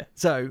life. Yeah.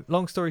 So,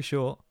 long story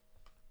short,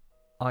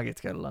 I get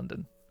to go to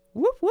London.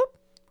 Whoop, whoop.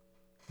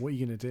 What are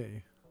you going to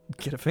do?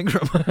 Get a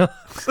finger up my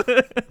ass.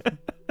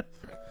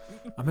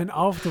 I mean,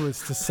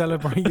 afterwards to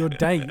celebrate your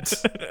date.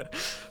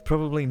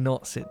 Probably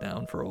not sit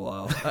down for a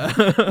while.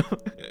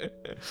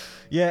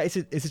 Yeah, it's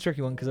a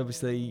tricky one because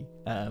obviously,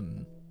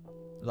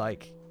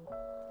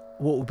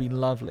 what would be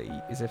lovely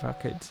is if I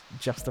could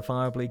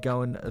justifiably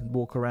go and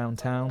walk around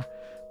town,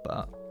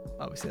 but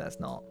obviously that's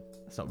not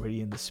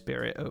really in the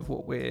spirit of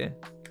what we're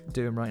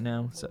doing right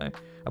now. So I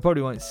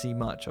probably won't see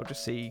much. I'll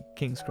just see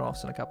King's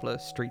Cross and a couple of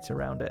streets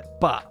around it.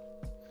 But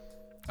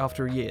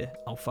after a year,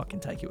 I'll fucking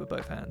take it with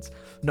both hands.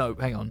 No,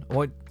 hang on.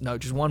 No,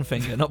 just one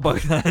finger, not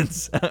both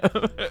hands.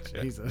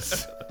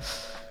 Jesus.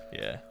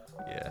 Yeah.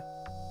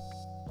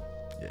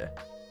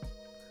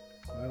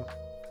 Well,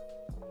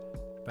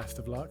 best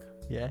of luck.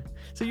 Yeah.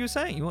 So you were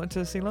saying you wanted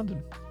to see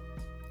London?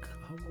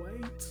 Can't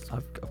wait.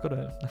 I've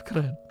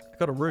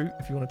got a route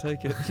if you want to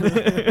take it.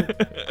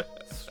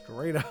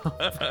 Straight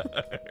up.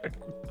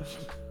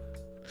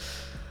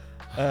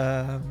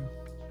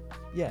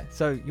 Yeah.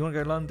 So you want to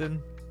go to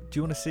London? Do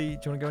you want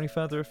to go any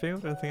further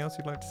afield? Anything else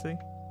you'd like to see?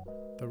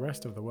 The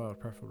rest of the world,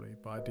 preferably,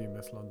 but I do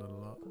miss London a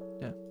lot.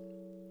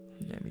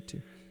 Yeah, me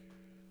too.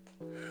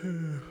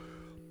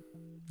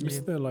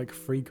 Just the like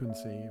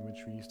frequency in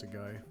which we used to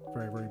go.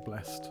 Very, very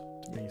blessed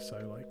to be so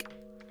like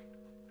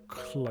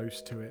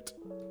close to it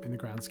in the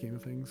grand scheme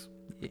of things.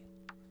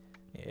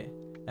 Yeah,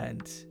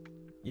 and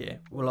yeah,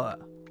 well,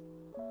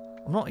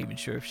 I'm not even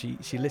sure if she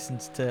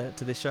listens to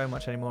this show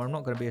much anymore. I'm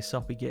not going to be a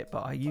soppy git,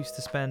 but I used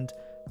to spend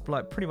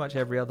like pretty much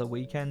every other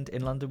weekend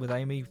in London with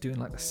Amy doing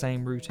like the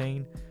same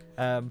routine.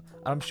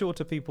 I'm sure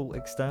to people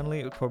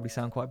externally it would probably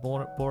sound quite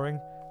boring,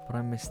 but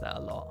I miss that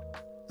a lot.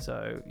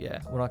 So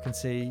yeah, when I can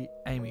see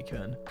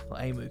Amy-kun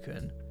or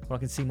Amu-kun, when I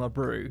can see my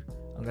brew,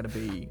 I'm gonna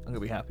be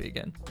happy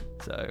again.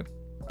 So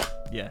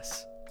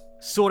yes,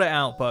 sort it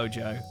out,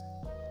 Bojo.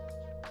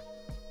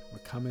 We're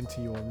coming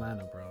to your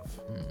manor, bruv.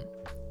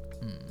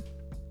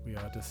 We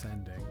are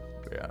descending.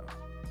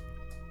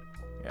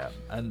 Yeah,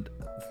 and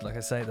like I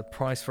say, the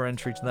price for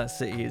entry to that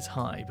city is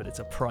high, but it's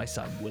a price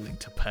I'm willing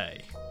to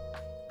pay.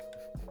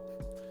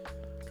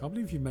 Can't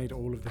believe you made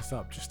all of this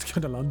up just to go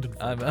to London.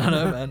 I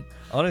know, man.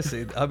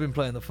 Honestly, I've been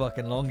playing the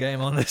fucking long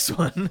game on this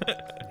one.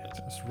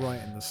 Just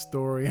writing the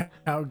story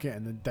out,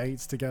 getting the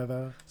dates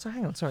together. So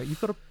hang on, sorry,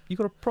 you've got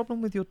a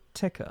problem with your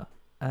ticker,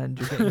 and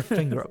you're getting your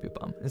finger up your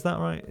bum. Is that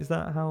right? Is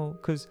that how?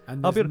 Because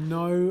there's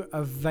no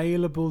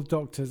available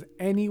doctors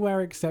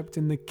anywhere except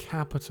in the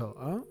capital.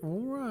 Oh,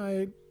 all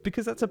right.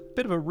 Because that's a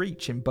bit of a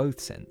reach in both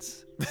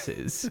senses.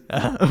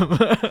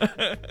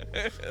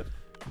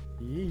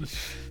 Yeesh.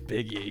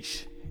 Big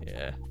yeesh.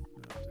 Yeah.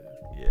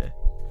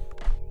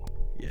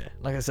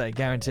 Like I say,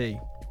 guarantee.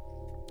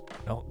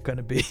 Not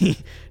gonna be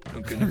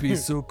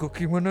so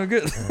cocky when I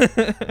get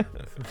there.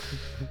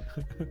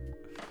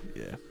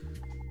 Yeah.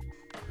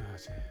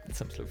 It's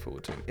something to look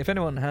forward to. If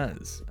anyone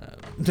has,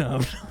 no.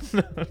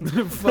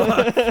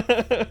 Fuck.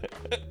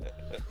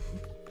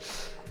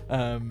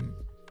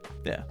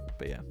 Yeah,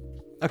 but yeah.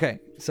 Okay,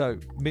 so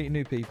meeting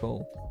new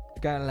people,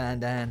 going to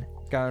London,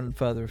 going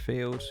further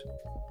afield.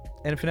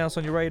 Anything else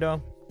on your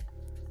radar?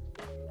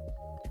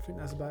 I think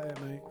that's about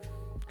it, mate.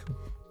 Cool.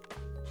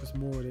 Just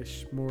more of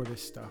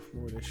this stuff,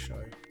 more of this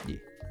show. Yeah.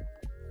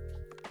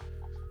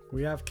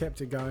 We have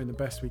kept it going the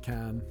best we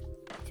can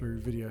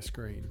through video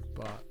screen,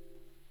 but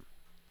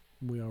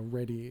we are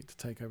ready to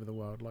take over the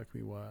world like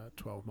we were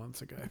 12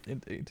 months ago.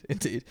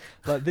 Indeed.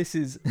 Like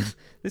this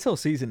whole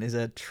season is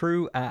a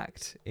true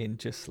act in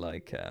just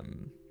like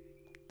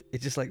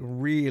it's just like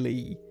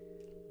really,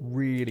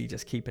 really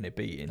just keeping it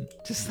beating.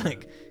 Just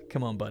like,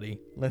 come on, buddy,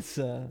 let's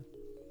yeah.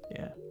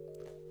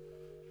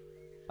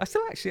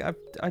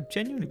 I've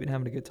genuinely been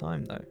having a good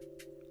time though.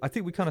 I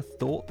think we kind of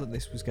thought that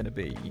this was going to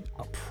be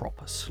a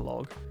proper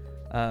slog,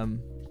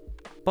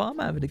 but I'm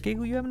having a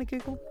giggle. You having a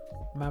giggle?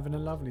 I'm having a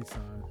lovely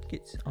time.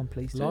 I'm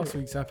pleased. Last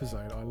week's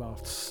episode, I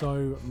laughed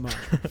so much,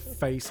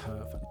 face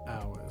hurt for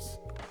hours.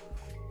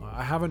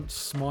 I haven't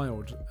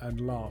smiled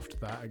and laughed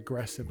that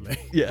aggressively.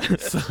 Yeah.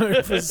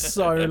 For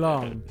so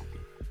long.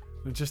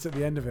 And just at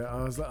the end of it,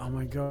 I was like, oh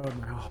my god,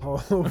 my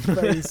whole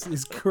face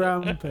is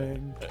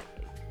cramping.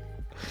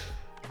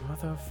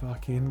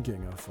 Motherfucking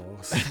Ginger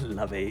Force.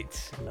 Love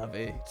it.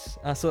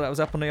 I saw that was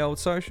up on the old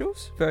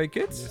socials. Very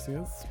good.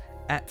 Yes.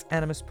 At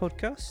Animus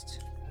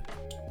Podcast.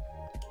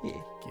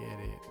 Yeah. Get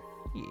it.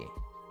 Yeah.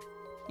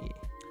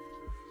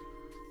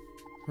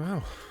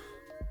 Wow.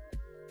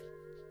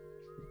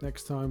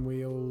 Next time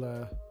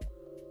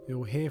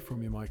you'll hear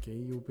from you, Mikey.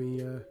 You'll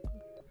be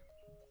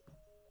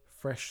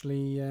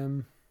freshly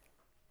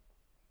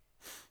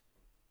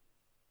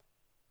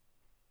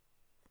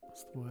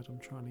what's the word I'm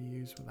trying to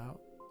use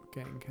without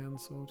getting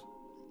cancelled?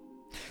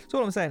 So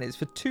what I'm saying is,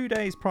 for 2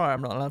 days prior,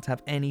 I'm not allowed to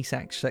have any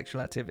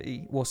sexual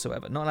activity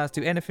whatsoever. Not allowed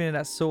to do anything of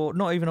that sort.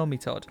 Not even on me,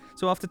 Todd.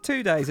 So after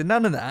 2 days and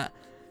none of that,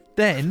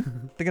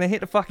 then they're gonna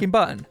hit the fucking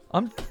button.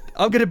 I'm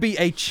gonna be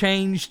a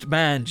changed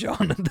man,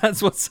 John.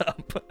 That's what's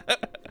up. I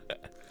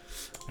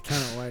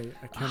cannot wait.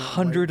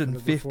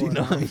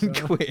 159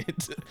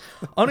 quid.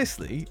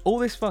 Honestly, all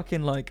this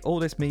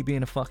me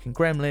being a fucking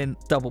gremlin,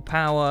 double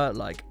power,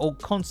 like all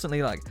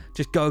constantly like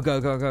just go.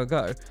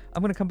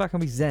 I'm gonna come back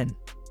and be zen.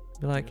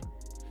 Be like,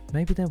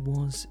 maybe there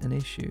was an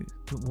issue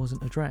that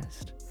wasn't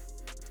addressed,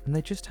 and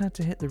they just had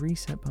to hit the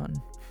reset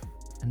button,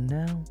 and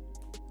now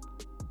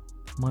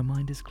my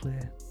mind is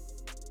clear.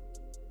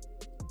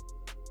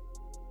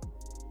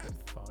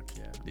 Fuck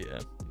yeah. Yeah.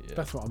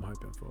 That's what I'm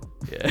hoping for.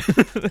 Yeah.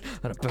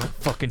 And about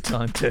fucking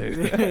time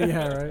too.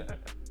 Yeah, right.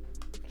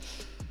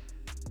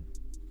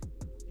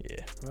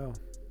 Yeah. Well,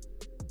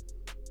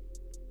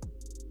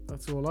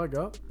 that's all I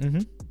got.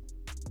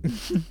 Mm-hmm.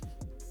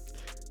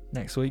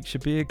 Next week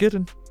should be a good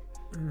one.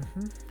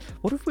 Mm-hmm.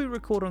 What if we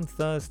record on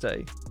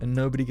Thursday and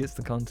nobody gets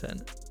the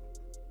content?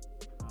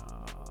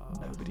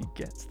 Nobody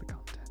gets the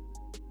content.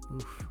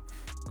 Oof.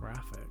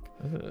 Graphic.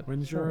 Ugh.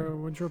 When's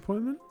your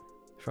appointment?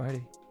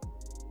 Friday.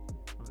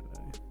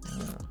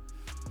 Friday.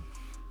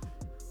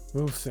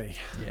 We'll see.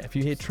 Yeah, if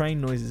you hear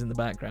train noises in the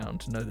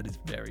background, know that it's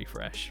very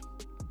fresh.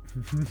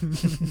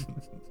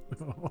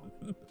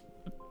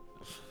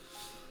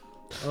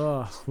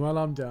 Oh, well,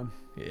 I'm done.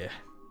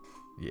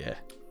 Yeah.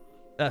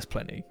 That's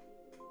plenty.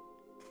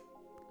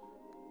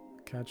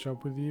 Catch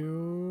up with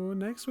you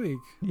next week.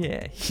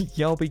 Yeah,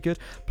 y'all be good.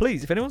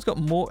 Please, if anyone's got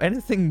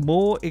anything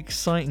more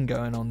exciting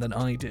going on than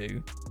I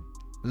do,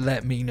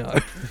 let me know.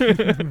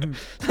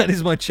 That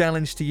is my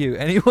challenge to you.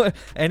 Anyway,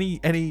 any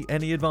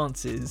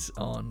advances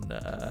on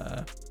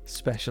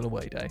special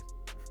away day?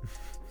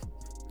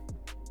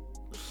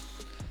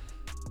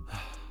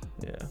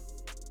 Yeah.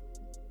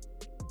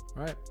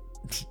 Right.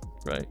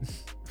 Right.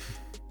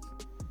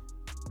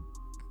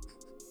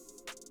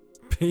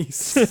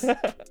 Peace.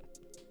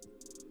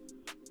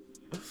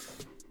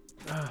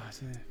 Ah,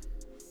 dear.